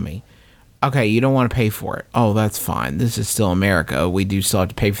killing me. Okay, you don't want to pay for it. Oh, that's fine. This is still America. We do still have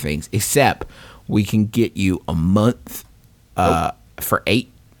to pay for things, except we can get you a month for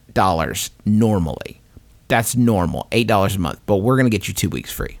 $8 normally. That's normal, $8 a month. But we're going to get you 2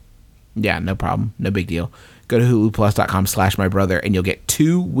 weeks free. Yeah, no problem. No big deal. Go to huluplus.com/mybrother and you'll get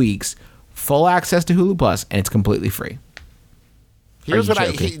 2 weeks full access to Hulu Plus, and it's completely free.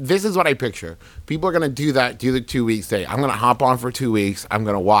 This is what I picture. People are going to do the 2 weeks thing. I'm going to hop on for 2 weeks. I'm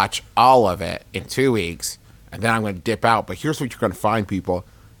going to watch all of it in 2 weeks, and then I'm going to dip out. But here's what you're going to find, people.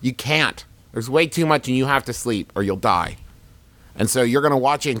 You can't. There's way too much, and you have to sleep, or you'll die. And so you're going to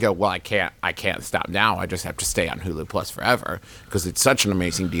watch it and go, well, I can't stop now. I just have to stay on Hulu Plus forever because it's such an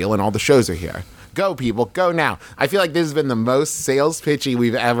amazing deal and all the shows are here. Go, people, go now. I feel like this has been the most sales pitchy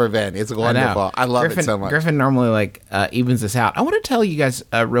we've ever been. It's wonderful. I love it so much. Griffin normally evens this out. I want to tell you guys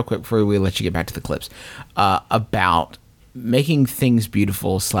real quick before we let you get back to the clips about making things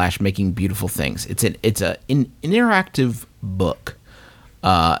beautiful / making beautiful things. It's an interactive book.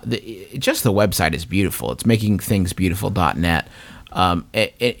 Just the website is beautiful. It's makingthingsbeautiful.net.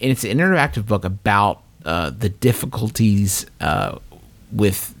 It's an interactive book about the difficulties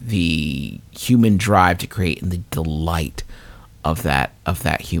with the human drive to create and the delight of that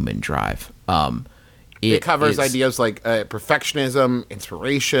human drive. It covers ideas like perfectionism,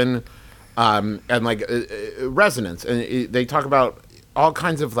 inspiration, and like resonance. And they talk about all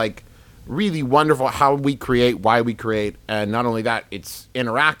kinds of like really wonderful how we create, why we create, and not only that, it's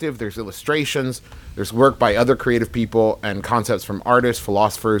interactive. There's illustrations, there's work by other creative people, and concepts from artists,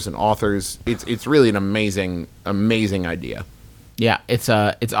 philosophers, and authors. It's really an amazing idea. Yeah, it's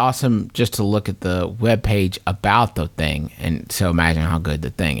awesome just to look at the webpage about the thing, and so imagine how good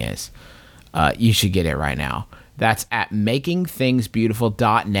the thing is. You should get it right now. That's at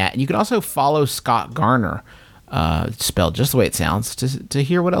makingthingsbeautiful.net, and you can also follow Scott Garner, spelled just the way it sounds, to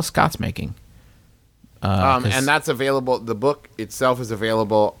hear what else Scott's making. And that's available. The book itself is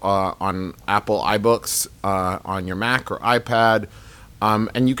available on Apple iBooks, on your Mac or iPad,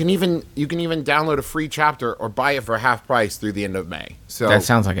 and you can even download a free chapter or buy it for half price through the end of May. So that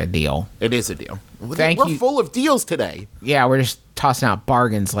sounds like a deal. It is a deal. Thank We're you. full of deals today. Yeah, we're just tossing out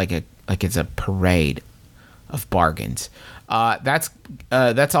bargains like it's a parade of bargains. That's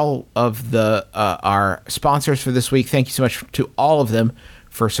all of the our sponsors for this week. Thank you so much to all of them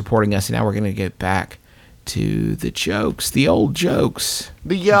for supporting us. And now we're going to get back to the jokes, the old jokes,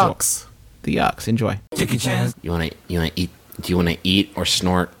 The yucks. the yucks. Enjoy. You want to eat? Do you want to eat or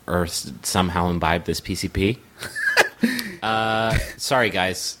snort or somehow imbibe this PCP? Sorry,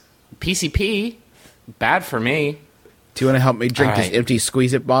 guys. PCP, bad for me. Do you want to help me drink All this right. empty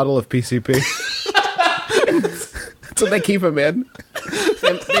squeeze-it bottle of PCP? That's what they keep them in.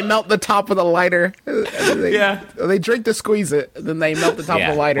 They melt the top of the lighter. They drink the squeeze-it, and then they melt the top of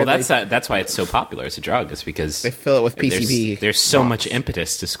the lighter. Well, that's why it's so popular as a drug. Is because They fill it with PCP. There's so much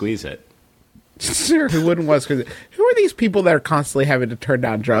impetus to squeeze it. Sure, who wouldn't want to squeeze it? Who are these people that are constantly having to turn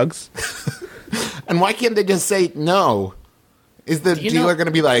down drugs? And why can't they just say no? Is the dealer going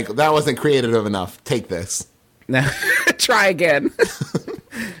to be like, that wasn't creative enough, take this? No, try again.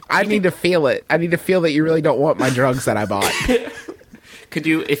 I need to feel it. I need to feel that you really don't want my drugs that I bought. Could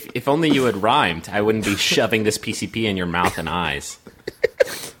you, if only you had rhymed, I wouldn't be shoving this PCP in your mouth and eyes.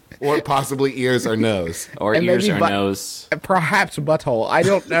 Or possibly ears or nose. Or And ears maybe or nose. Perhaps butthole. I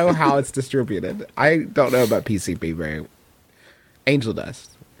don't know how it's distributed. I don't know about PCP very. Angel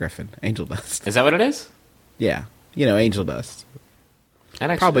dust, Griffin. Angel dust. Is that what it is? Yeah, angel dust. That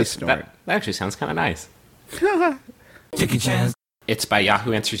actually, Probably that snort. actually sounds kind of nice. It's by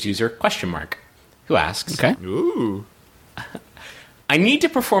Yahoo Answers user ? Who asks, Okay. Ooh. I need to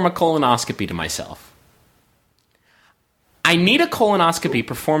perform a colonoscopy to myself. I need a colonoscopy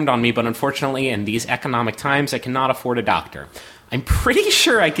performed on me, but unfortunately, in these economic times, I cannot afford a doctor. I'm pretty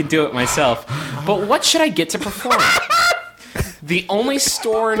sure I could do it myself, but what should I get to perform? The only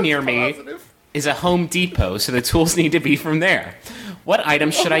store near me is a Home Depot, so the tools need to be from there. What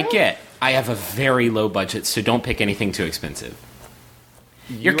items should I get? I have a very low budget, so don't pick anything too expensive.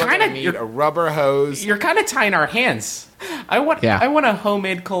 You're kind of need a rubber hose. You're kind of tying our hands. I want Yeah. a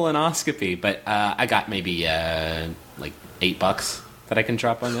homemade colonoscopy, but I got maybe like $8 that I can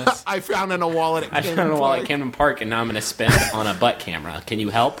drop on this. I found in a wallet. I found a wallet at Camden Park, and now I'm going to spend on a butt camera. Can you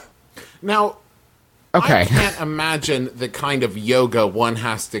help? Now, Okay. I can't imagine the kind of yoga one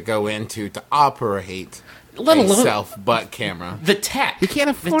has to go into to operate Let a alone- self-butt camera. The tech. You can't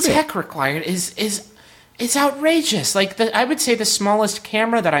afford the it. tech required is outrageous. Like I would say the smallest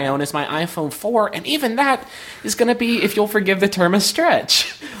camera that I own is my iPhone 4, and even that is going to be, if you'll forgive the term, a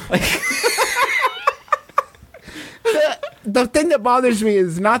stretch. Like The thing that bothers me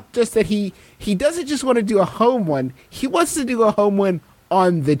is not just that he doesn't just want to do a home one. He wants to do a home one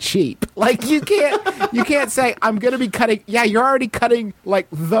on the cheap. Like you can't say I'm going to be cutting. Yeah, you're already cutting like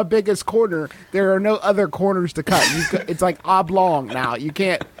the biggest corner. There are no other corners to cut. It's like oblong now. You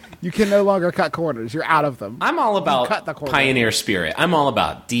can no longer cut corners. You're out of them. I'm all about cut the corner. pioneer spirit. I'm all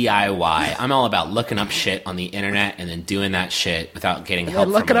about DIY. I'm all about looking up shit on the internet and then doing that shit without getting help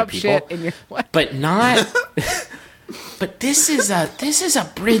from looking other up people. shit and you're what? But not. But this is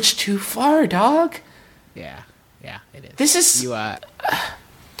a bridge too far, dog. Yeah, it is. This is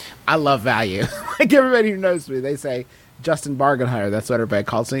I love value. Like everybody who knows me, they say Justin Bargainhunter. That's what everybody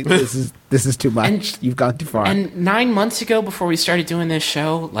calls me. This is too much. And- You've gone too far. And 9 months ago, before we started doing this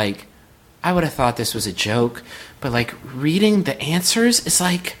show, like, I would have thought this was a joke, but like reading the answers is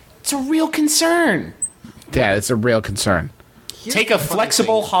like, it's a real concern. Yeah, it's a real concern. Take a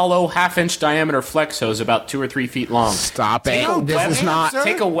flexible, hollow, half-inch diameter flex hose about 2 or 3 feet long. Stop it. No, This is answer. not.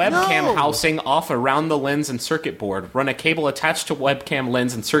 Take a webcam No. housing off around the lens and circuit board. Run a cable attached to webcam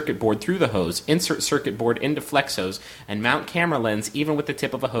lens and circuit board through the hose. Insert circuit board into flex hose and mount camera lens even with the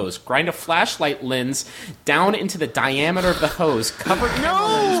tip of a hose. Grind a flashlight lens down into the diameter of the hose. Cover camera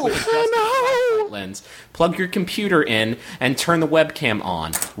lens with adjusted flashlight lens. Plug your computer in and turn the webcam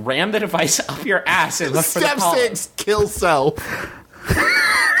on. Ram the device up your ass and look for the Step call. 6, kill self.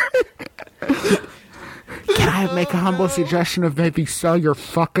 Can I make a humble suggestion of maybe sell your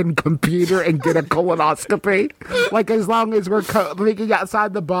fucking computer and get a colonoscopy? Like, as long as we're thinking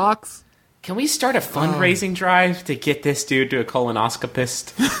outside the box? Can we start a fundraising drive to get this dude to a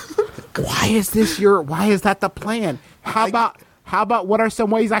colonoscopist? Why is that the plan? How about what are some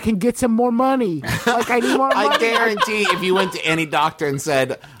ways I can get some more money? Like, I need more money. I guarantee if you went to any doctor and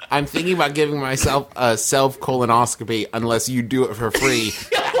said, I'm thinking about giving myself a self colonoscopy unless you do it for free,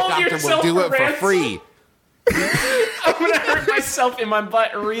 that Hold doctor will yourself do for it for ransom. free. I'm gonna hurt myself in my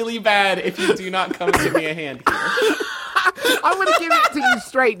butt really bad if you do not come and give me a hand here. I'm gonna give it to you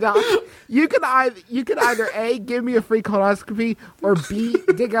straight, Doc. You can either A, give me a free colonoscopy, or B,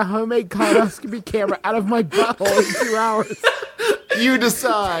 dig a homemade colonoscopy camera out of my butthole in 2 hours. You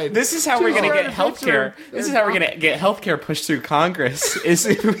decide. This is how we're gonna get Picture healthcare. This is how we're gonna get healthcare pushed through Congress. Is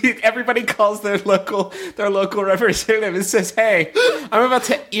everybody calls their local representative and says, "Hey, I'm about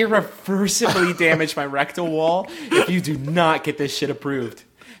to irreversibly damage my rectal wall if you do not get this shit approved."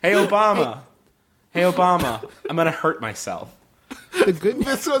 Hey Obama, I'm gonna hurt myself. The good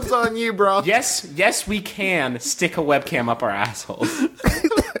This one's on you, bro. Yes, we can stick a webcam up our assholes.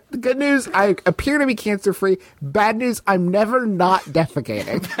 The good news, I appear to be cancer-free. Bad news, I'm never not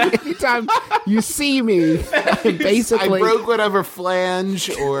defecating. Anytime you see me, I'm I basically... broke whatever flange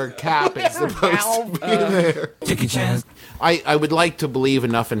or cap is supposed to be there. Take a chance. I would like to believe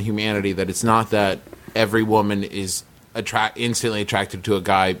enough in humanity that it's not that every woman is instantly attracted to a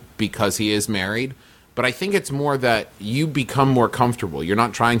guy because he is married, but I think it's more that you become more comfortable. You're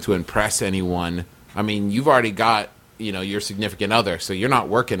not trying to impress anyone. I mean, you've already got, your significant other, so you're not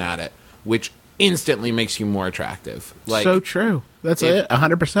working at it, which instantly makes you more attractive. Like, so true. That's it,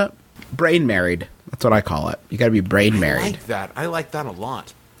 100%. Brain married. That's what I call it. You gotta be brain married. I like that a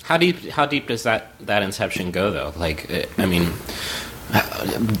lot. How deep does that inception go though? Like, I mean,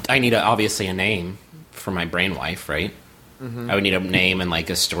 I need obviously a name for my brain wife, right? Mm-hmm. I would need a name and like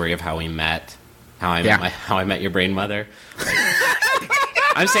a story of how we met, how I met your brain mother. Like,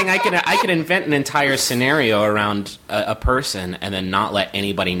 I'm saying I could invent an entire scenario around a person and then not let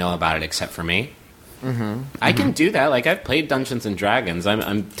anybody know about it except for me. Mm-hmm. I can do that. Like, I've played Dungeons and Dragons.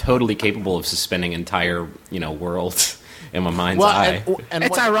 I'm totally capable of suspending entire worlds in my mind's eye. And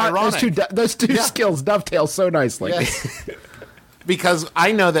It's what's ironic. Those two skills dovetail so nicely. Yes. Because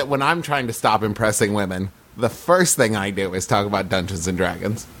I know that when I'm trying to stop impressing women, the first thing I do is talk about Dungeons and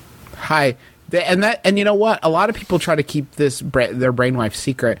Dragons. Hi. And you know what? A lot of people try to keep their brainwife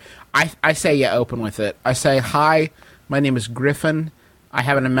secret. I say open with it. I say, hi, my name is Griffin. I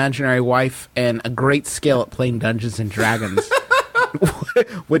have an imaginary wife and a great skill at playing Dungeons and Dragons.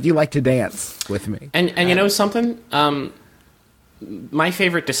 Would you like to dance with me? And you know something? My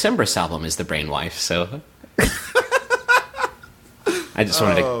favorite December's album is The Brainwife, so I just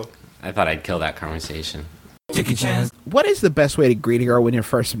wanted to. I thought I'd kill that conversation. Take a chance. What is the best way to greet a girl when you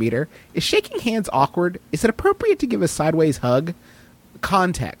first meet her? Is shaking hands awkward? Is it appropriate to give a sideways hug?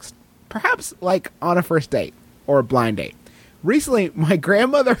 Context. Perhaps like on a first date or a blind date. Recently, my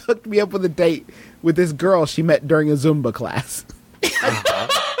grandmother hooked me up with a date with this girl she met during a Zumba class. What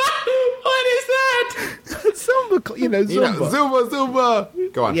is that? Zumba, Zumba.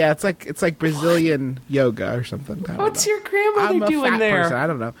 Zumba. Go on. Yeah, it's like Brazilian yoga or something. I don't What's know. your grandmother I'm a doing fat there? person. I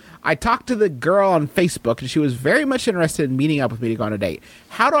don't know. I talked to the girl on Facebook, and she was very much interested in meeting up with me to go on a date.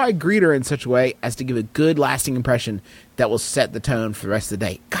 How do I greet her in such a way as to give a good, lasting impression that will set the tone for the rest of the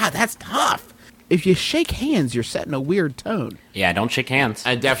date? God, that's tough. If you shake hands, you're setting a weird tone. Yeah, don't shake hands.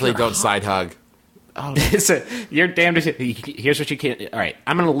 And definitely don't side hug. Oh, You're damned if here's what you can't. All right,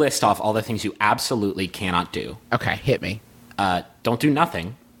 I'm going to list off all the things you absolutely cannot do. okay, hit me. Don't do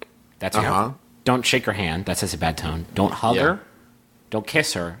nothing. That's Uh-huh. Don't shake her hand. That sets a bad tone. Don't hug Yeah. her. Don't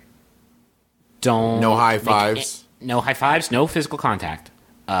kiss her. Don't. No high make fives. No high fives. No physical contact.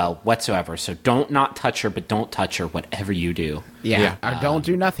 whatsoever. So don't not touch her, but don't touch her whatever you do. Yeah. Or don't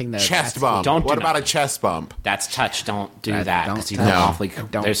do nothing, though. Chest That's- bump. don't do What about a nothing. chest bump? That's touch. Don't do That- that don't because you touch. know No. awfully.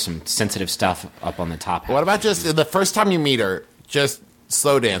 Don't. There's some sensitive stuff up on the top half. What about just the first time you meet her, just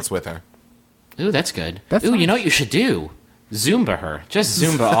slow dance with her? Ooh, that's good. That's Ooh, nice. you know what you should do? Zumba her. Just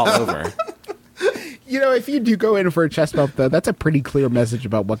Zumba all over. You know, if you do go in for a chest bump, though, that's a pretty clear message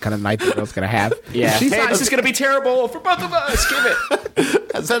about what kind of night the girl's going to have. Yeah. She's Hey, not- this is going to be terrible for both of us. Give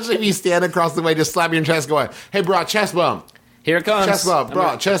it. Essentially, if you stand across the way, just slap your chest, going, "Hey, bro, chest bump." Here it comes. Chest bump,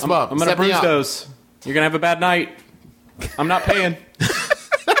 bro, chest bump. I'm going to Set me bruise up. those. You're going to have a bad night. I'm not paying.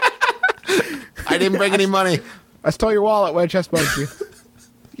 I didn't bring any money. I stole your wallet when I chest bumped you.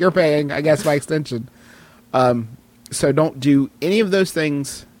 You're paying, I guess, by extension. So don't do any of those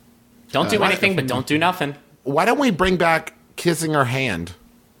things. Don't do anything, but don't do nothing. Why don't we bring back kissing her hand?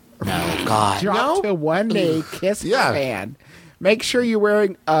 No, God. Drop to one knee, kiss Yeah. her hand. Make sure you're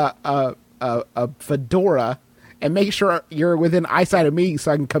wearing a fedora, and make sure you're within eyesight of me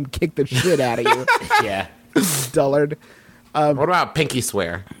so I can come kick the shit out of you, Yeah. dullard. What about pinky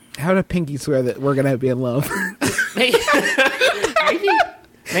swear? How to pinky swear that we're gonna be in love? maybe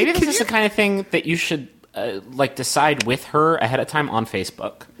this is the kind of thing that you should decide with her ahead of time on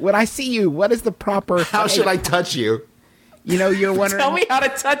Facebook. When I see you, what is the proper? How should I touch you? You know, you're wondering. Tell me how to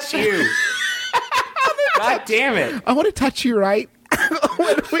touch you. God damn it. I want to touch you right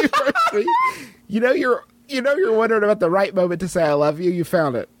when we first meet. You know you're wondering about the right moment to say I love you. You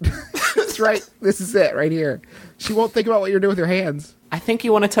found it. That's right. This is it right here. She won't think about what you're doing with your hands. I think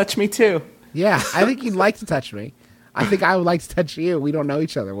you want to touch me too. Yeah, I think you'd like to touch me. I think I would like to touch you. We don't know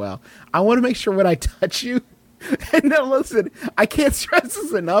each other well. I want to make sure when I touch you. And now listen, I can't stress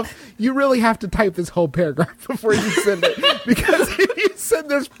this enough. You really have to type this whole paragraph before you send it. Because if you send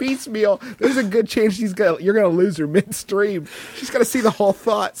this piecemeal, there's a good chance you're gonna lose her midstream. She's gonna see the whole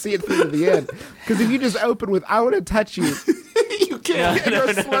thought, see it through to the end. Because if you just open with "I want to touch you," You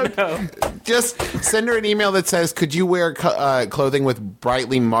can't. No. Just send her an email that says, "Could you wear clothing with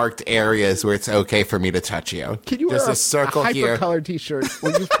brightly marked areas where it's okay for me to touch you?" can you just wear a circle a here? hyper-colored T-shirt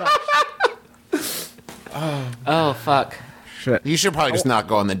when you touch? Oh, fuck. Shit. You should probably just not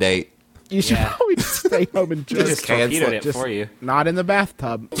go on the date. You should Yeah. probably just stay home and Just just torpedoed it just for you. not in the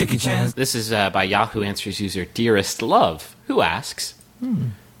bathtub. This is by Yahoo Answers user Dearest Love, who asks,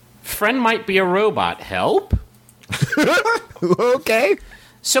 Friend might be a robot. Help? Okay.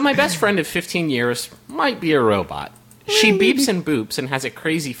 So my best friend of 15 years might be a robot. She beeps and boops and has a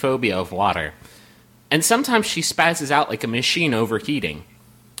crazy phobia of water. And sometimes she spazzes out like a machine overheating.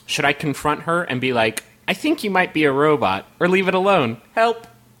 Should I confront her and be like, I think you might be a robot, or leave it alone? Help.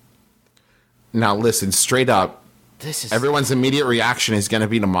 Now listen, straight up, This is... everyone's immediate reaction is going to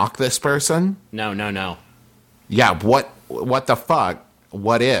be to mock this person. No. Yeah, what the fuck?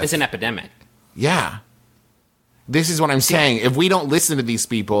 What if? It's an epidemic. Yeah. This is what I'm saying. If we don't listen to these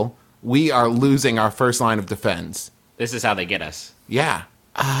people, we are losing our first line of defense. This is how they get us. Yeah.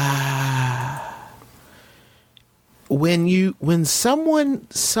 When someone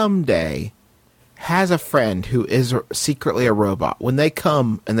someday has a friend who is secretly a robot, when they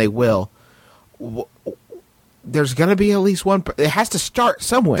come, and they will, there's going to be at least one. It has to start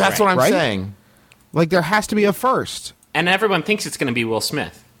somewhere. That's what I'm right? saying. Like, there has to be a first. And everyone thinks it's going to be Will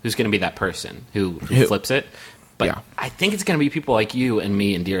Smith, who's going to be that person who flips it. But Yeah. I think it's going to be people like you and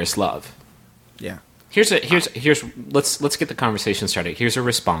me and Dearest Love. Yeah. Here's let's get the conversation started. Here's a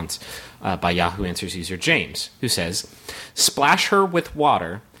response by Yahoo Answers user James, who says, "Splash her with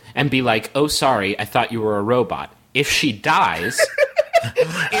water and be like, oh, sorry, I thought you were a robot. If she dies,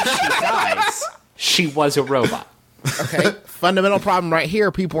 she was a robot." Okay. Fundamental problem right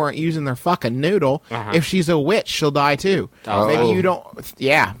here. People aren't using their fucking noodle. Uh-huh. If she's a witch, she'll die too. Oh. Maybe you don't.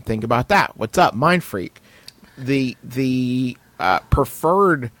 Yeah. Think about that. What's up, mind freak? The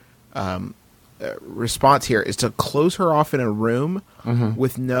preferred response here is to close her off in a room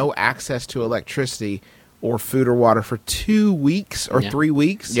with no access to electricity or food or water for 2 weeks or Yeah. 3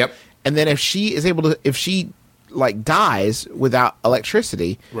 weeks. Yep. And then if she like dies without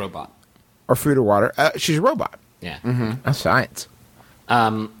electricity Robot. or food or water, she's a robot. Yeah. That's science.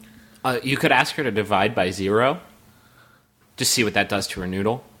 You could ask her to divide by 0. Just see what that does to her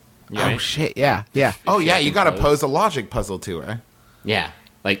noodle. Oh shit! Yeah. Oh, yeah, you got to Close. pose a logic puzzle to her. Yeah.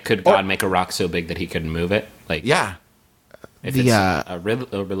 Like, could God make a rock so big that he couldn't move it? Like, Yeah. if The, it's a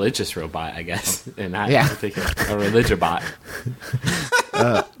religious robot, I guess. And not Yeah. a religious bot.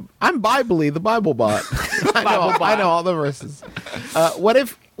 I'm Bibly, the Bible bot. I know all the verses. What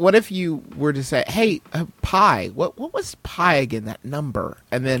if what if you were to say, "Hey, pi, what was pi again? That number?"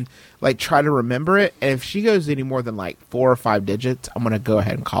 And then like try to remember it. And if she goes any more than like 4 or 5 digits, I'm gonna go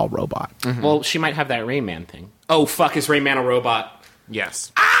ahead and call robot. Well, she might have that Rain Man thing. Oh fuck, is Rain Man a robot?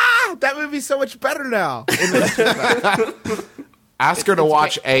 Yes. That movie's so much better now. Ask her to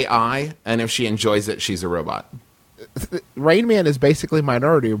watch AI, and if she enjoys it, she's a robot. Rain Man is basically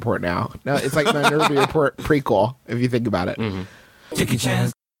Minority Report now. No, it's like Minority Report prequel, if you think about it. Take a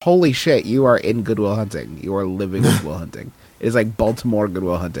chance. Holy shit, you are in Good Will Hunting. You are living Good Will Hunting. It is like Baltimore Good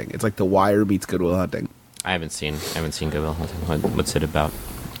Will Hunting. It's like The Wire meets Good Will Hunting. I haven't seen Good Will Hunting. What's it about?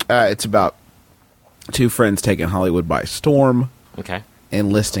 It's about 2 friends taking Hollywood by storm, Okay.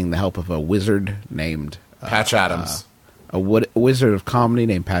 enlisting the help of a wizard named Patch Adams. a wizard of comedy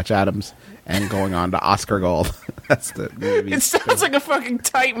named Patch Adams, and going on to Oscar Gold. That's the movie. It sounds like a fucking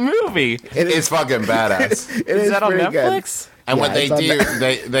tight movie. It is fucking badass. It Is that on pretty good. Netflix? And Yeah, what they it's on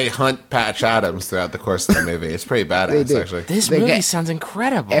do, they hunt Patch Adams throughout the course of the movie. It's pretty They badass, do. actually. This They movie get- sounds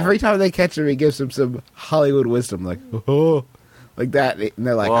incredible. Every time they catch him, he gives them some Hollywood wisdom, like, oh, like that. And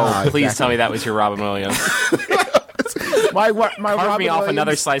they're like, Whoa, oh, please tell me that was your Robin Williams. my Carve Robin me off Williams,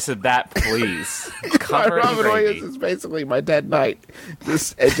 another slice of that, please. My Cover it in Robin gravy. Williams is basically my dead knight.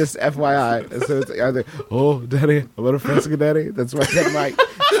 Just FYI. And so it's either, oh, Daddy, I'm gonna Fresca Daddy. That's my dead knight.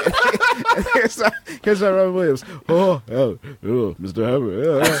 And here's my Robin Williams. Oh, Mr.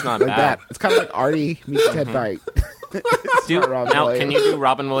 Hammer. That's not like bad. that. It's kind of like Artie meets Ted Knight. Do, not Robin now, Williams. can you do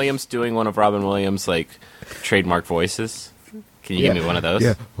Robin Williams doing one of Robin Williams' like trademark voices? Can you give me one of those?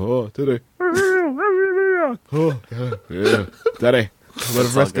 Yeah. Oh, Daddy. Oh, yeah. Daddy. I'm gonna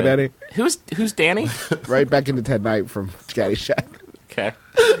Fresca good. Daddy. Who's Danny? Right back into Ted Knight from Caddyshack. Okay.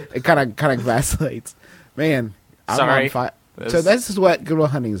 It kind of vacillates. Man, I'm Sorry. on fire. This- So this is what Good Will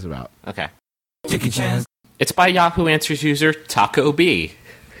Hunting is about. Okay. Take a chance. It's by Yahoo Answers user Taco B,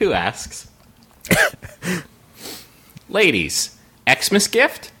 who asks, ladies, Xmas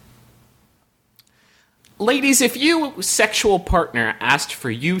gift? Ladies, if your sexual partner asked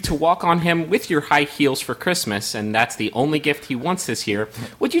for you to walk on him with your high heels for Christmas, and that's the only gift he wants this year,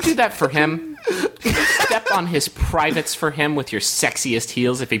 would you do that for him? Would you step on his privates for him with your sexiest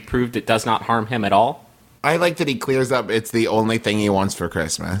heels if he proved it does not harm him at all? I like that he clears up it's the only thing he wants for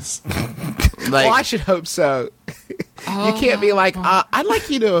Christmas. Well, I should hope so. You can't be like, I'd like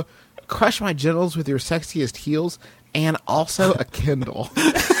you to crush my genitals with your sexiest heels and also a Kindle.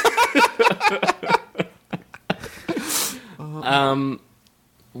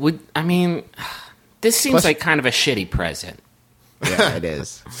 This seems Plus- like kind of a shitty present. Yeah, it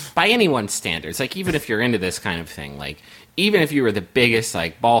is. By anyone's standards, like even if you're into this kind of thing, like even if you were the biggest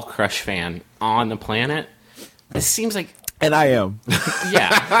like ball crush fan on the planet, this seems like And I am.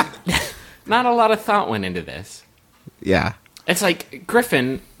 yeah, not a lot of thought went into this. Yeah. It's like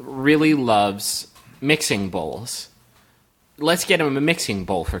Griffin really loves mixing bowls. Let's get him a mixing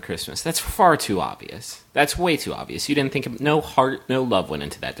bowl for Christmas. That's far too obvious. That's way too obvious. You didn't think of no heart, no love went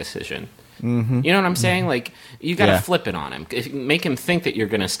into that decision. Mm-hmm. You know what I'm saying? Like, you got to flip it on him. Make him think that you're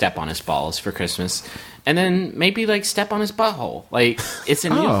going to step on his balls for Christmas. And then maybe, like, step on his butthole. Like, it's a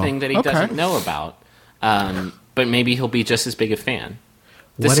new thing that he doesn't know about. But maybe he'll be just as big a fan.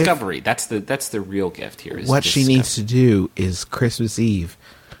 What if- Discovery. That's the real gift here. Is What she needs to do is Christmas Eve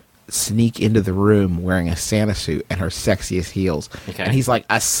sneak into the room wearing a Santa suit and her sexiest heels. Okay. And he's like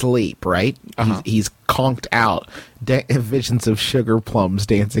asleep, right? He's conked out, visions of sugar plums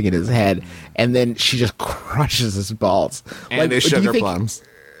dancing in his head, and then she just crushes his balls. And his do you sugar think- plums.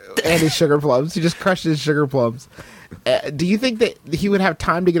 And his sugar plums. She just crushed his sugar plums. Do you think that he would have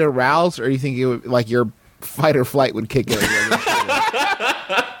time to get aroused, or do you think it would, like, your fight or flight would kick in?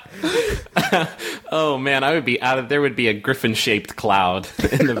 Oh man, I would be out of. There would be a griffin-shaped cloud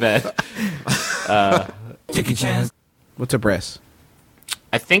in the bed. Take a chance. What's a bris?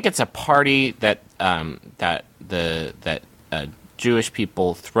 I think it's a party that Jewish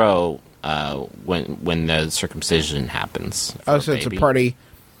people throw when the circumcision happens. for Oh, so it's a baby. party.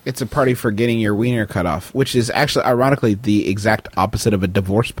 It's a party for getting your wiener cut off, which is actually, ironically, the exact opposite of a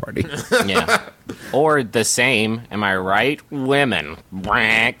divorce party. Yeah, or the same. Am I right? Women,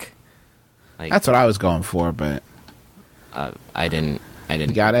 Brank. Like, That's what I was going for, but I didn't. you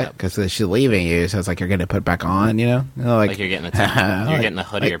got it because she's leaving you, so it's like you're getting to put back on. You know, Like you're getting the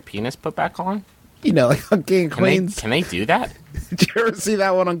hood of your penis put back on. You know, like on King of Can they, Queens. can they do that? Did you ever see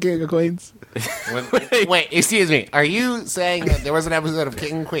that one on King of Queens? Wait, excuse me. Are you saying that there was an episode of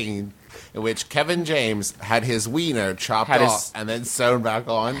King and Queen in which Kevin James had his wiener chopped Had his- off and then sewn back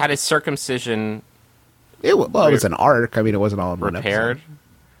on? Had his circumcision It was an arc. I mean, it wasn't all in one repaired? episode.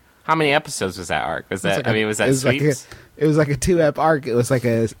 How many episodes was that arc? Was that? It was like was that it was like sweeps? It was like a 2-ep arc. It was like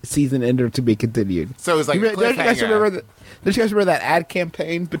a season ender to be continued. So it was like a don't you guys cliffhanger. remember don't you guys remember that ad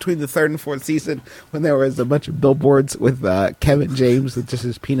campaign between the 3rd and 4th season when there was a bunch of billboards with Kevin James with just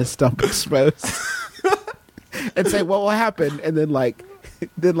his penis stump exposed? And say, what will happen? And then I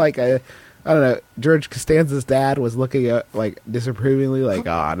don't know, George Costanza's dad was looking at, like, disapprovingly, like,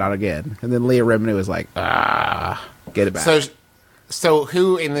 not again. And then Leah Remini was like, get it back. So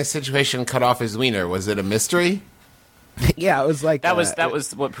who in this situation cut off his wiener? Was it a mystery? Yeah, it was like... That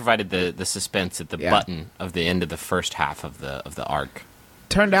was what provided the suspense at the button of the end of the first half of the arc.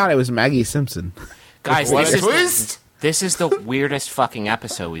 Turned out it was Maggie Simpson. Guys, What a this twist! this is the weirdest fucking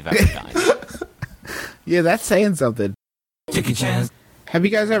episode we've ever done. Yeah, that's saying something. Have you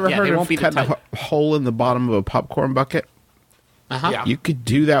guys ever Yeah, heard they of won't be the cutting a type- hole in the bottom of a popcorn bucket? Uh-huh. Yeah. You could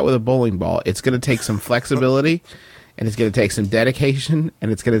do that with a bowling ball. It's going to take some flexibility, and it's going to take some dedication,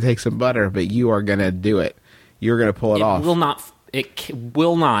 and it's going to take some butter, but you are going to do it. You're going to pull it off.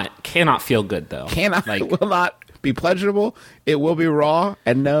 Cannot feel good though. It will not be pleasurable. It will be raw,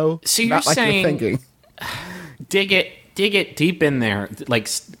 and no, So you're not like saying- you're thinking. dig it deep in there, like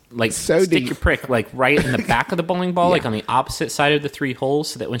So stick deep. your prick like right in the back of the bowling ball, like on the opposite side of the 3 holes,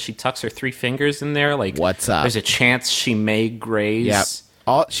 so that when she tucks her 3 fingers in there, like What's up? there's a chance she may graze.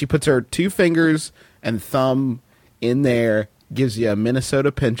 Yep. She puts her 2 fingers and thumb in there, gives you a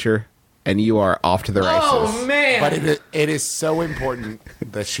Minnesota pincher, and you are off to the races. Oh man! But it is so important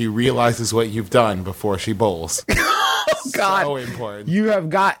that she realizes what you've done before she bowls. God. So important. You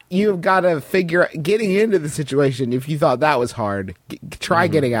have got to figure getting into the situation. If you thought that was hard, try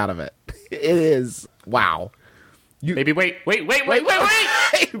getting out of it. It is wow. Maybe wait.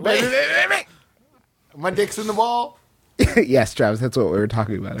 My dick's in the ball. Yes, Travis, that's what we were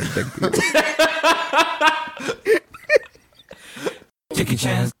talking about. I think.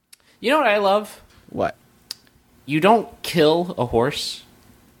 You know what I love? What? You don't kill a horse,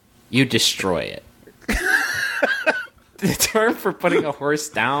 you destroy it. The term for putting a horse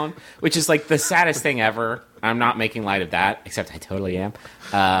down, which is like the saddest thing ever. I'm not making light of that, except I totally am.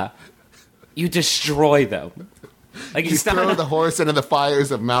 You destroy them. Like You it's not throw the horse into the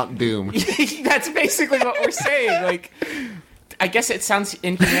fires of Mount Doom. That's basically what we're saying. Like, I guess it sounds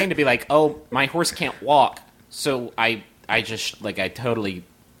inhumane to be like, oh, my horse can't walk, so I totally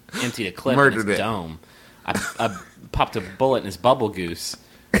emptied a clip in Murdered his it. dome. I popped a bullet in his bubble goose.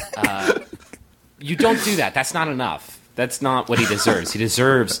 You don't do that. That's not enough. That's not what he deserves. He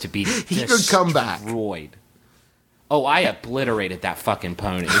deserves to be He could come back. destroyed. Oh, I obliterated that fucking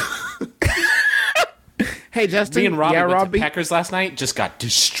pony. Hey, Justin. Me and Robbie yeah, went Robbie. to Peckers last night. Just got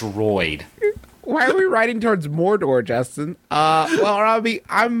destroyed. Why are we riding towards Mordor, Justin? Well, Robbie,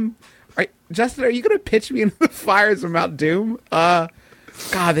 Justin, are you going to pitch me into the fires of Mount Doom? God,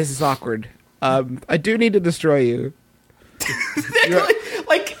 this is awkward. I do need to destroy you.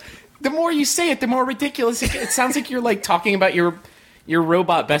 Like, the more you say it, the more ridiculous it sounds. Like you're like talking about your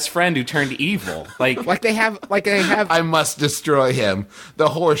robot best friend who turned evil. Like they have, I must destroy him. The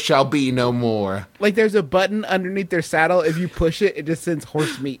horse shall be no more. like there's a button underneath their saddle. If you push it, it just sends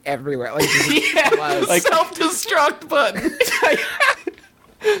horse meat everywhere. Like, like Self-destruct button.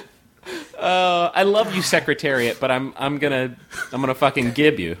 I love you, Secretariat, but I'm gonna fucking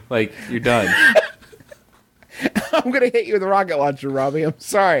gib you. Like you're done. I'm gonna hit you with a rocket launcher, Robbie. I'm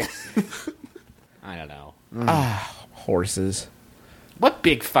sorry. I don't know. Horses. What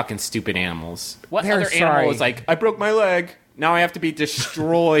big fucking stupid animals? What They're other sorry. animal is like, I broke my leg, now I have to be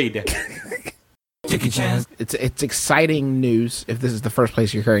destroyed? It's exciting news. If this is the first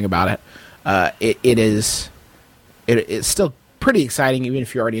place you're hearing about it, it's still pretty exciting, even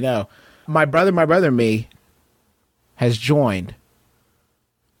if you already know. My brother, me, has joined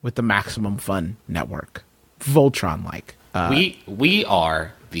with the Maximum Fun Network, Voltron-like. We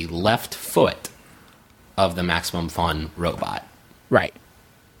are the left foot of the Maximum Fun robot. Right.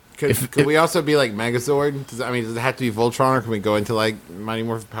 Could we also be like Megazord? Does it have to be Voltron, or can we go into like Mighty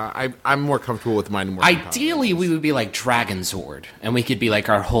Morphin Power? I'm more comfortable with Mighty Morphin Power. Ideally, we would be like Dragonzord, and we could be like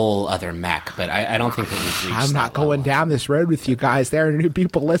our whole other mech, but I don't think that we've reached I'm not that level. going down this road with you guys. There are new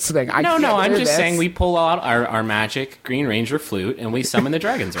people listening. No, I'm do just this. saying we pull out our magic Green Ranger flute and we summon the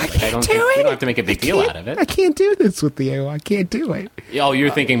Dragonzord. Like, I don't think we don't have to make a big deal out of I it. can't do this with you. I can't do it. Oh, you're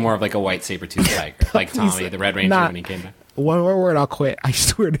thinking more of like a white saber-toothed tiger, like Tommy, the Red Ranger, Not- when he came back. One more word, I'll quit. I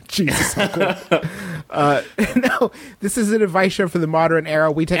swear to Jesus, I'll quit. No, this is an advice show for the modern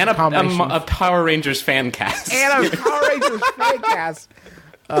era. We take And a combination. a Power Rangers fan cast. And a Power Rangers fan cast.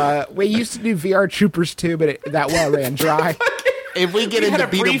 We used to do VR Troopers too, but that well ran dry. If we get into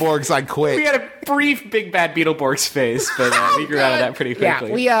Beetleborgs, I quit. We had a brief Big Bad Beetleborgs phase, but we grew out of that pretty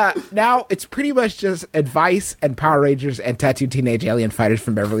quickly. Yeah, now it's pretty much just advice and Power Rangers and tattooed teenage alien fighters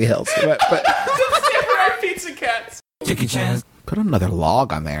from Beverly Hills. But Samurai Pizza Cats. Put another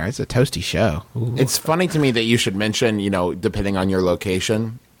log on there. It's a toasty show. Ooh. It's funny to me that you should mention, depending on your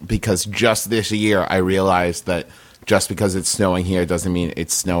location, because just this year I realized that just because it's snowing here doesn't mean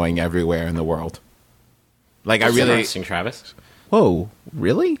it's snowing everywhere in the world. Like, I really... Interesting, Travis. Whoa,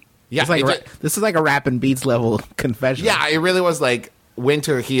 really? Yeah, This is like a Rap and Beats level confession. Yeah, it really was like,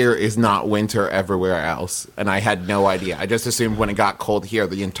 winter here is not winter everywhere else. And I had no idea. I just assumed when it got cold here,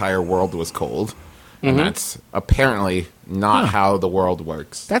 the entire world was cold. And that's apparently not how the world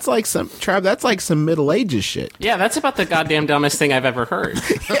works. That's like that's like some Middle Ages shit. Yeah, that's about the goddamn dumbest thing I've ever heard.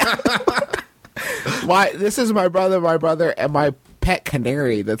 why? This is my brother, and my pet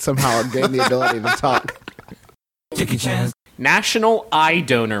canary that somehow gained the ability to talk. National Eye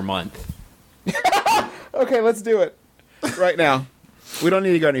Donor Month. Okay, let's do it right now. We don't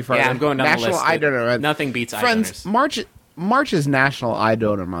need to go any further. Yeah, I'm going down the National list. Eye Donor Month. Nothing beats eye Friends, donors. March is National Eye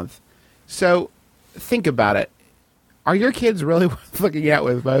Donor Month. So think about it. Are your kids really worth looking at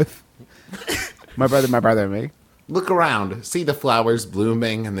with both? my brother, and me. Look around. See the flowers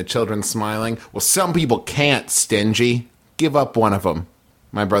blooming and the children smiling. Well, some people can't, stingy. Give up one of them.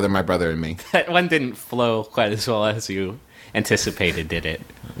 My brother, and me. That one didn't flow quite as well as you anticipated, did it?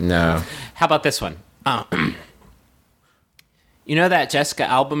 No. How about this one? You know that Jessica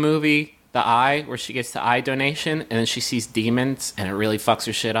Alba movie, The Eye, where she gets the eye donation and then she sees demons and it really fucks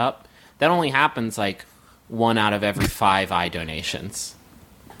her shit up? That only happens like 1 out of every 5 eye donations.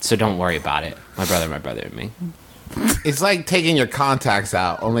 So don't worry about it. My brother, and me. It's like taking your contacts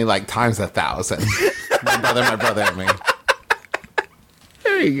out, only like times 1,000. My brother, and me.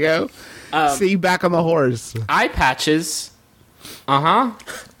 There you go. See, back on the horse. Eye patches. Uh-huh.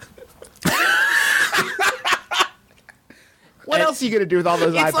 What else are you going to do with all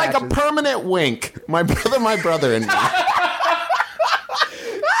those eye It's like patches? a permanent wink. My brother, and me.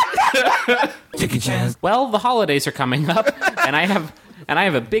 Well, the holidays are coming up, and I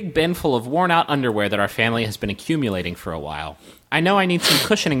have a big bin full of worn-out underwear that our family has been accumulating for a while. I know I need some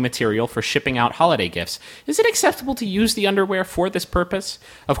cushioning material for shipping out holiday gifts. Is it acceptable to use the underwear for this purpose?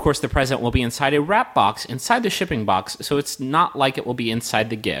 Of course, the present will be inside a wrap box inside the shipping box, so it's not like it will be inside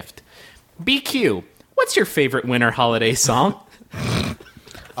the gift. BQ, what's your favorite winter holiday song?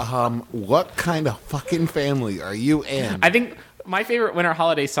 What kind of fucking family are you in? I think my favorite winter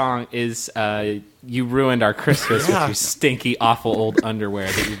holiday song is You Ruined Our Christmas with Your Stinky, Awful Old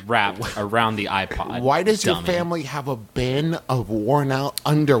Underwear that you wrapped around the iPod. Why does your Dummy. family have a bin of worn-out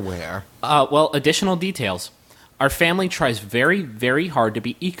underwear? Well, additional details. Our family tries very, very hard to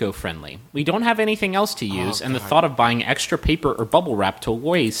be eco-friendly. We don't have anything else to use, and the thought of buying extra paper or bubble wrap to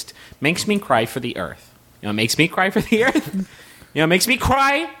waste makes me cry for the earth. You know what makes me cry for the earth? You know what makes me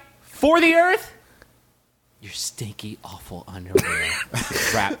cry for the earth? Your stinky, awful underwear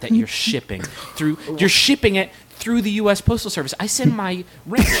wrap that you're shipping through. You're shipping it through the U.S. Postal Service. I send my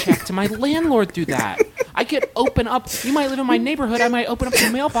rent check to my landlord through that. I could open up. You might live in my neighborhood. I might open up the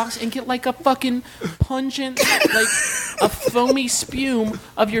mailbox and get like a fucking pungent, like a foamy spume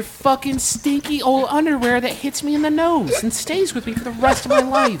of your fucking stinky old underwear that hits me in the nose and stays with me for the rest of my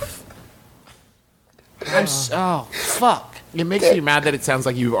life. Oh fuck. It makes me mad that it sounds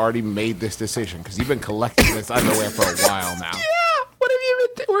like you've already made this decision because you've been collecting this underwear for a while now. Yeah. What have you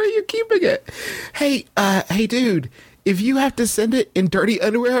been? Where are you keeping it? Hey, dude. If you have to send it in dirty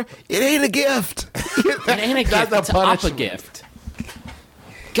underwear, it ain't a gift. It ain't a gift. That's It's a a gift.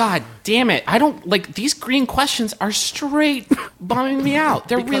 God damn it. I don't like these green questions are straight bumming me out.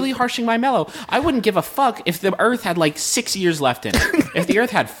 They're really harshing my mellow. I wouldn't give a fuck if the earth had like 6 years left in it. If the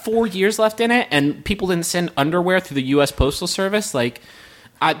earth had 4 years left in it and people didn't send underwear through the US Postal Service, like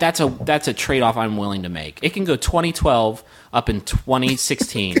that's a trade-off I'm willing to make. It can go 2012 up in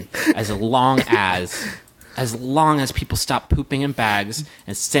 2016 as long as people stop pooping in bags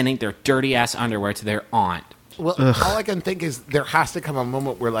and sending their dirty ass underwear to their aunt. Well, all I can think is there has to come a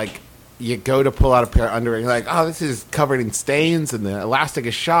moment where, like, you go to pull out a pair of underwear and you're like, oh, this is covered in stains and the elastic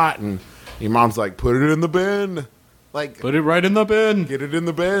is shot, and your mom's like, put it in the bin. Like, Put it right in the bin. get it in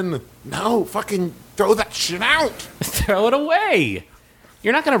the bin. No, fucking throw that shit out. Throw it away.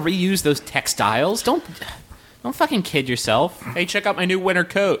 You're not going to reuse those textiles. Don't fucking kid yourself. Hey, check out my new winter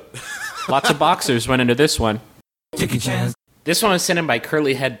coat. Lots of boxers went into this one. This one was sent in by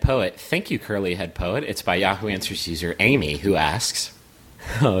Curly Head Poet. Thank you, Curly Head Poet. It's by Yahoo Answers user Amy, who asks,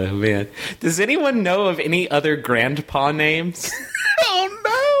 oh, man. Does anyone know of any other grandpa names?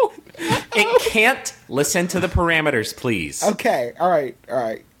 Oh, no. It can't listen to the parameters, please. Okay. All right.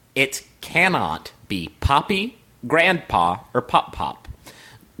 It cannot be Poppy, Grandpa, or Pop Pop.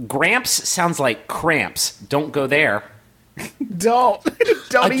 Gramps sounds like cramps. Don't go there. Don't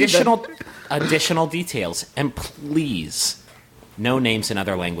Additional details, and please, no names in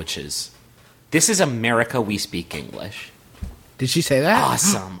other languages. This is America. We speak English. Did she say that?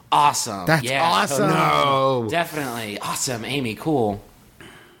 Awesome. That's Yeah, awesome. totally. Definitely. Awesome, Amy. Cool.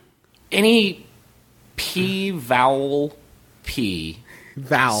 Any vowel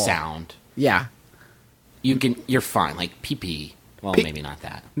Vowel sound. Yeah. You're fine. Like pee. Well, maybe not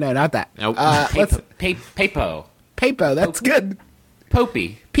that. No, not that. Nope. Let's Papo. Papo. That's good.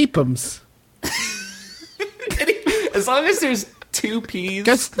 Popey. Peepums. As long as there's two P's.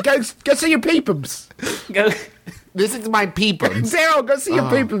 Go see your peepums. Go. This is my Peepums. Daryl, go see your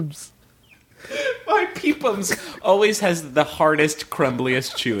peepums. My Peepums always has the hardest,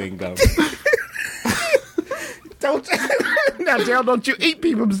 crumbliest chewing gum. Don't now, Daryl. Don't you eat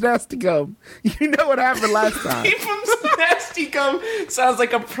Peepums Nastygum? You know what happened last time. Peepums Nastygum sounds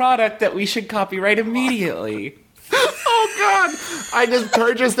like a product that we should copyright immediately. Oh, God. I just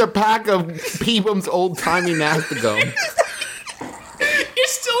purchased a pack of Peepums old-timey Nastygum. You're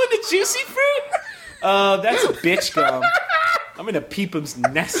still in the juicy fruit? That's bitch gum. I'm in a Peepums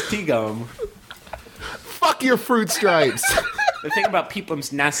Nastygum. Fuck your fruit stripes. The thing about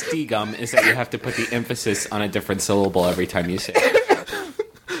Peepums Nastygum is that you have to put the emphasis on a different syllable every time you say it.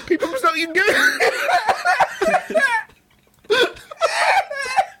 Peepums don't you good?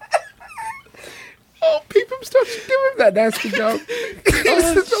 Oh, Peepums, don't you give him that Nastygum?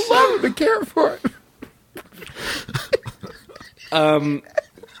 He's just a love him to care for it.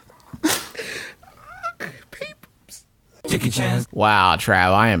 Wow,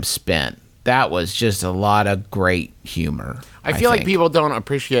 Trav, I am spent. That was just a lot of great humor. I feel like think. people don't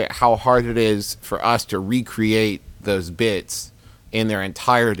appreciate how hard it is for us to recreate those bits in their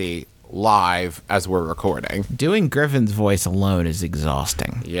entirety live as we're recording. Doing Griffin's voice alone is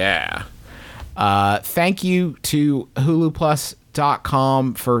exhausting. Yeah. Thank you to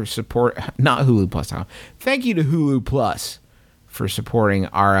HuluPlus.com for support. Not HuluPlus.com. Thank you to Hulu Plus for supporting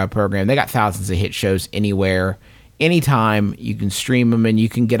our program. They got thousands of hit shows anywhere, anytime. You can stream them, and you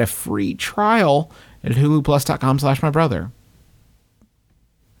can get a free trial at HuluPlus.com/mybrother.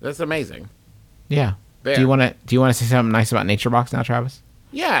 That's amazing. Yeah. There. Do you want to say something nice about Nature Box now, Travis?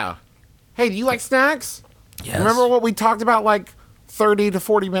 Yeah. Hey, do you like snacks? Yes. Remember what we talked about like 30 to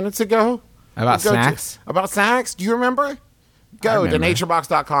 40 minutes ago? About Go to- snacks? About snacks? Do you remember? Go to remember.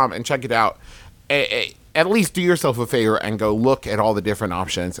 naturebox.com and check it out. At least do yourself a favor and go look at all the different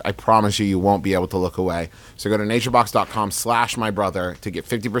options. I promise you won't be able to look away. So go to naturebox.com/mybrother to get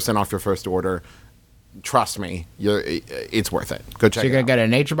 50% off your first order. Trust me, it's worth it. Go check So you're it going out.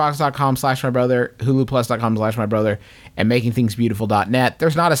 to go to naturebox.com/mybrother, huluplus.com/mybrother, and makingthingsbeautiful.net.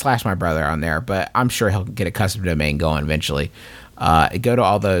 There's not a /mybrother on there, but I'm sure he'll get a custom domain going eventually. Go to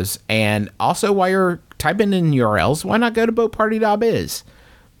all those. And also, while you're typing in URLs, why not go to boatparty.biz?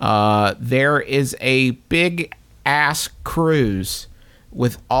 There is a big ass cruise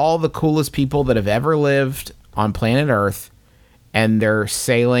with all the coolest people that have ever lived on planet Earth, and they're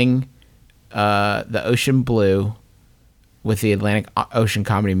sailing the ocean blue with the Atlantic Ocean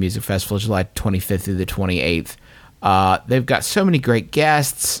Comedy Music Festival, July 25th through the 28th. They've got so many great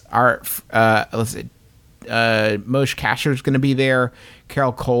guests. Moshe Kasher's going to be there.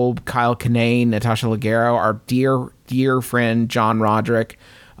 Carol Kolb, Kyle Kinane, Natasha Leggero, our dear friend John Roderick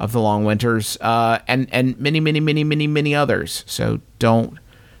of the Long Winters, and many, many, many, many, many others. So don't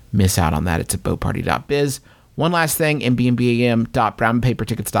miss out on that. It's at boatparty.biz. One last thing,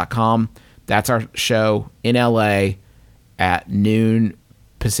 MBMBAM.brownpapertickets.com. That's our show in LA at noon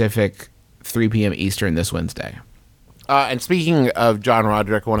Pacific, 3 p.m. Eastern this Wednesday. And speaking of John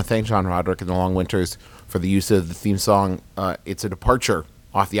Roderick, I want to thank John Roderick and the Long Winters for the use of the theme song. It's a departure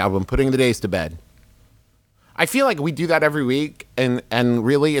off the album Putting the Days to Bed. I feel like we do that every week, and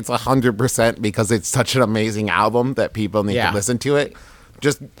really it's 100% because it's such an amazing album that people need to listen to it.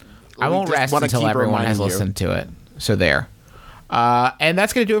 I won't rest until everyone has listened to it. So there. And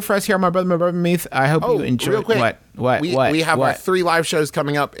that's going to do it for us here on My Brother Meath. I hope you enjoy. Real quick. What? We have our 3 live shows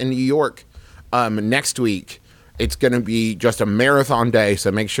coming up in New York next week. It's going to be just a marathon day,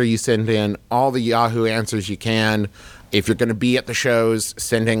 so make sure you send in all the Yahoo answers you can. If you're going to be at the shows,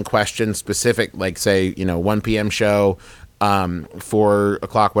 send in questions specific, like say, 1 p.m. show, 4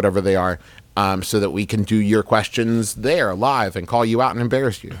 o'clock, whatever they are, so that we can do your questions there live and call you out and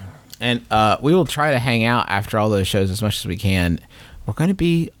embarrass you. And we will try to hang out after all those shows as much as we can. We're going to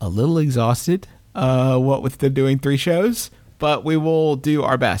be a little exhausted, what with the doing 3 shows, but we will do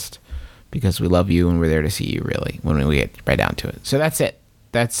our best because we love you and we're there to see you, really, when we get right down to it. So that's it.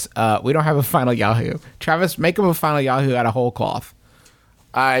 That's we don't have a final Yahoo. Travis, make him a final Yahoo out of whole cloth.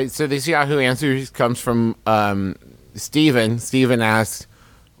 So this Yahoo answer comes from Steven. Steven asks,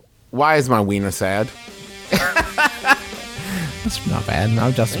 why is my wiener sad? That's not bad.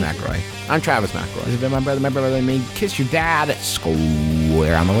 I'm Justin McElroy. I'm Travis McElroy. This has been my brother, and me. Kiss your dad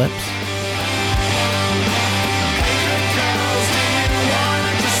square on the lips.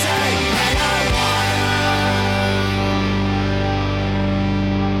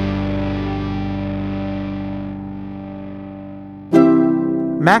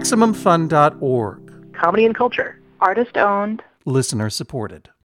 MaximumFun.org. Comedy and culture. Artist owned. Listener supported.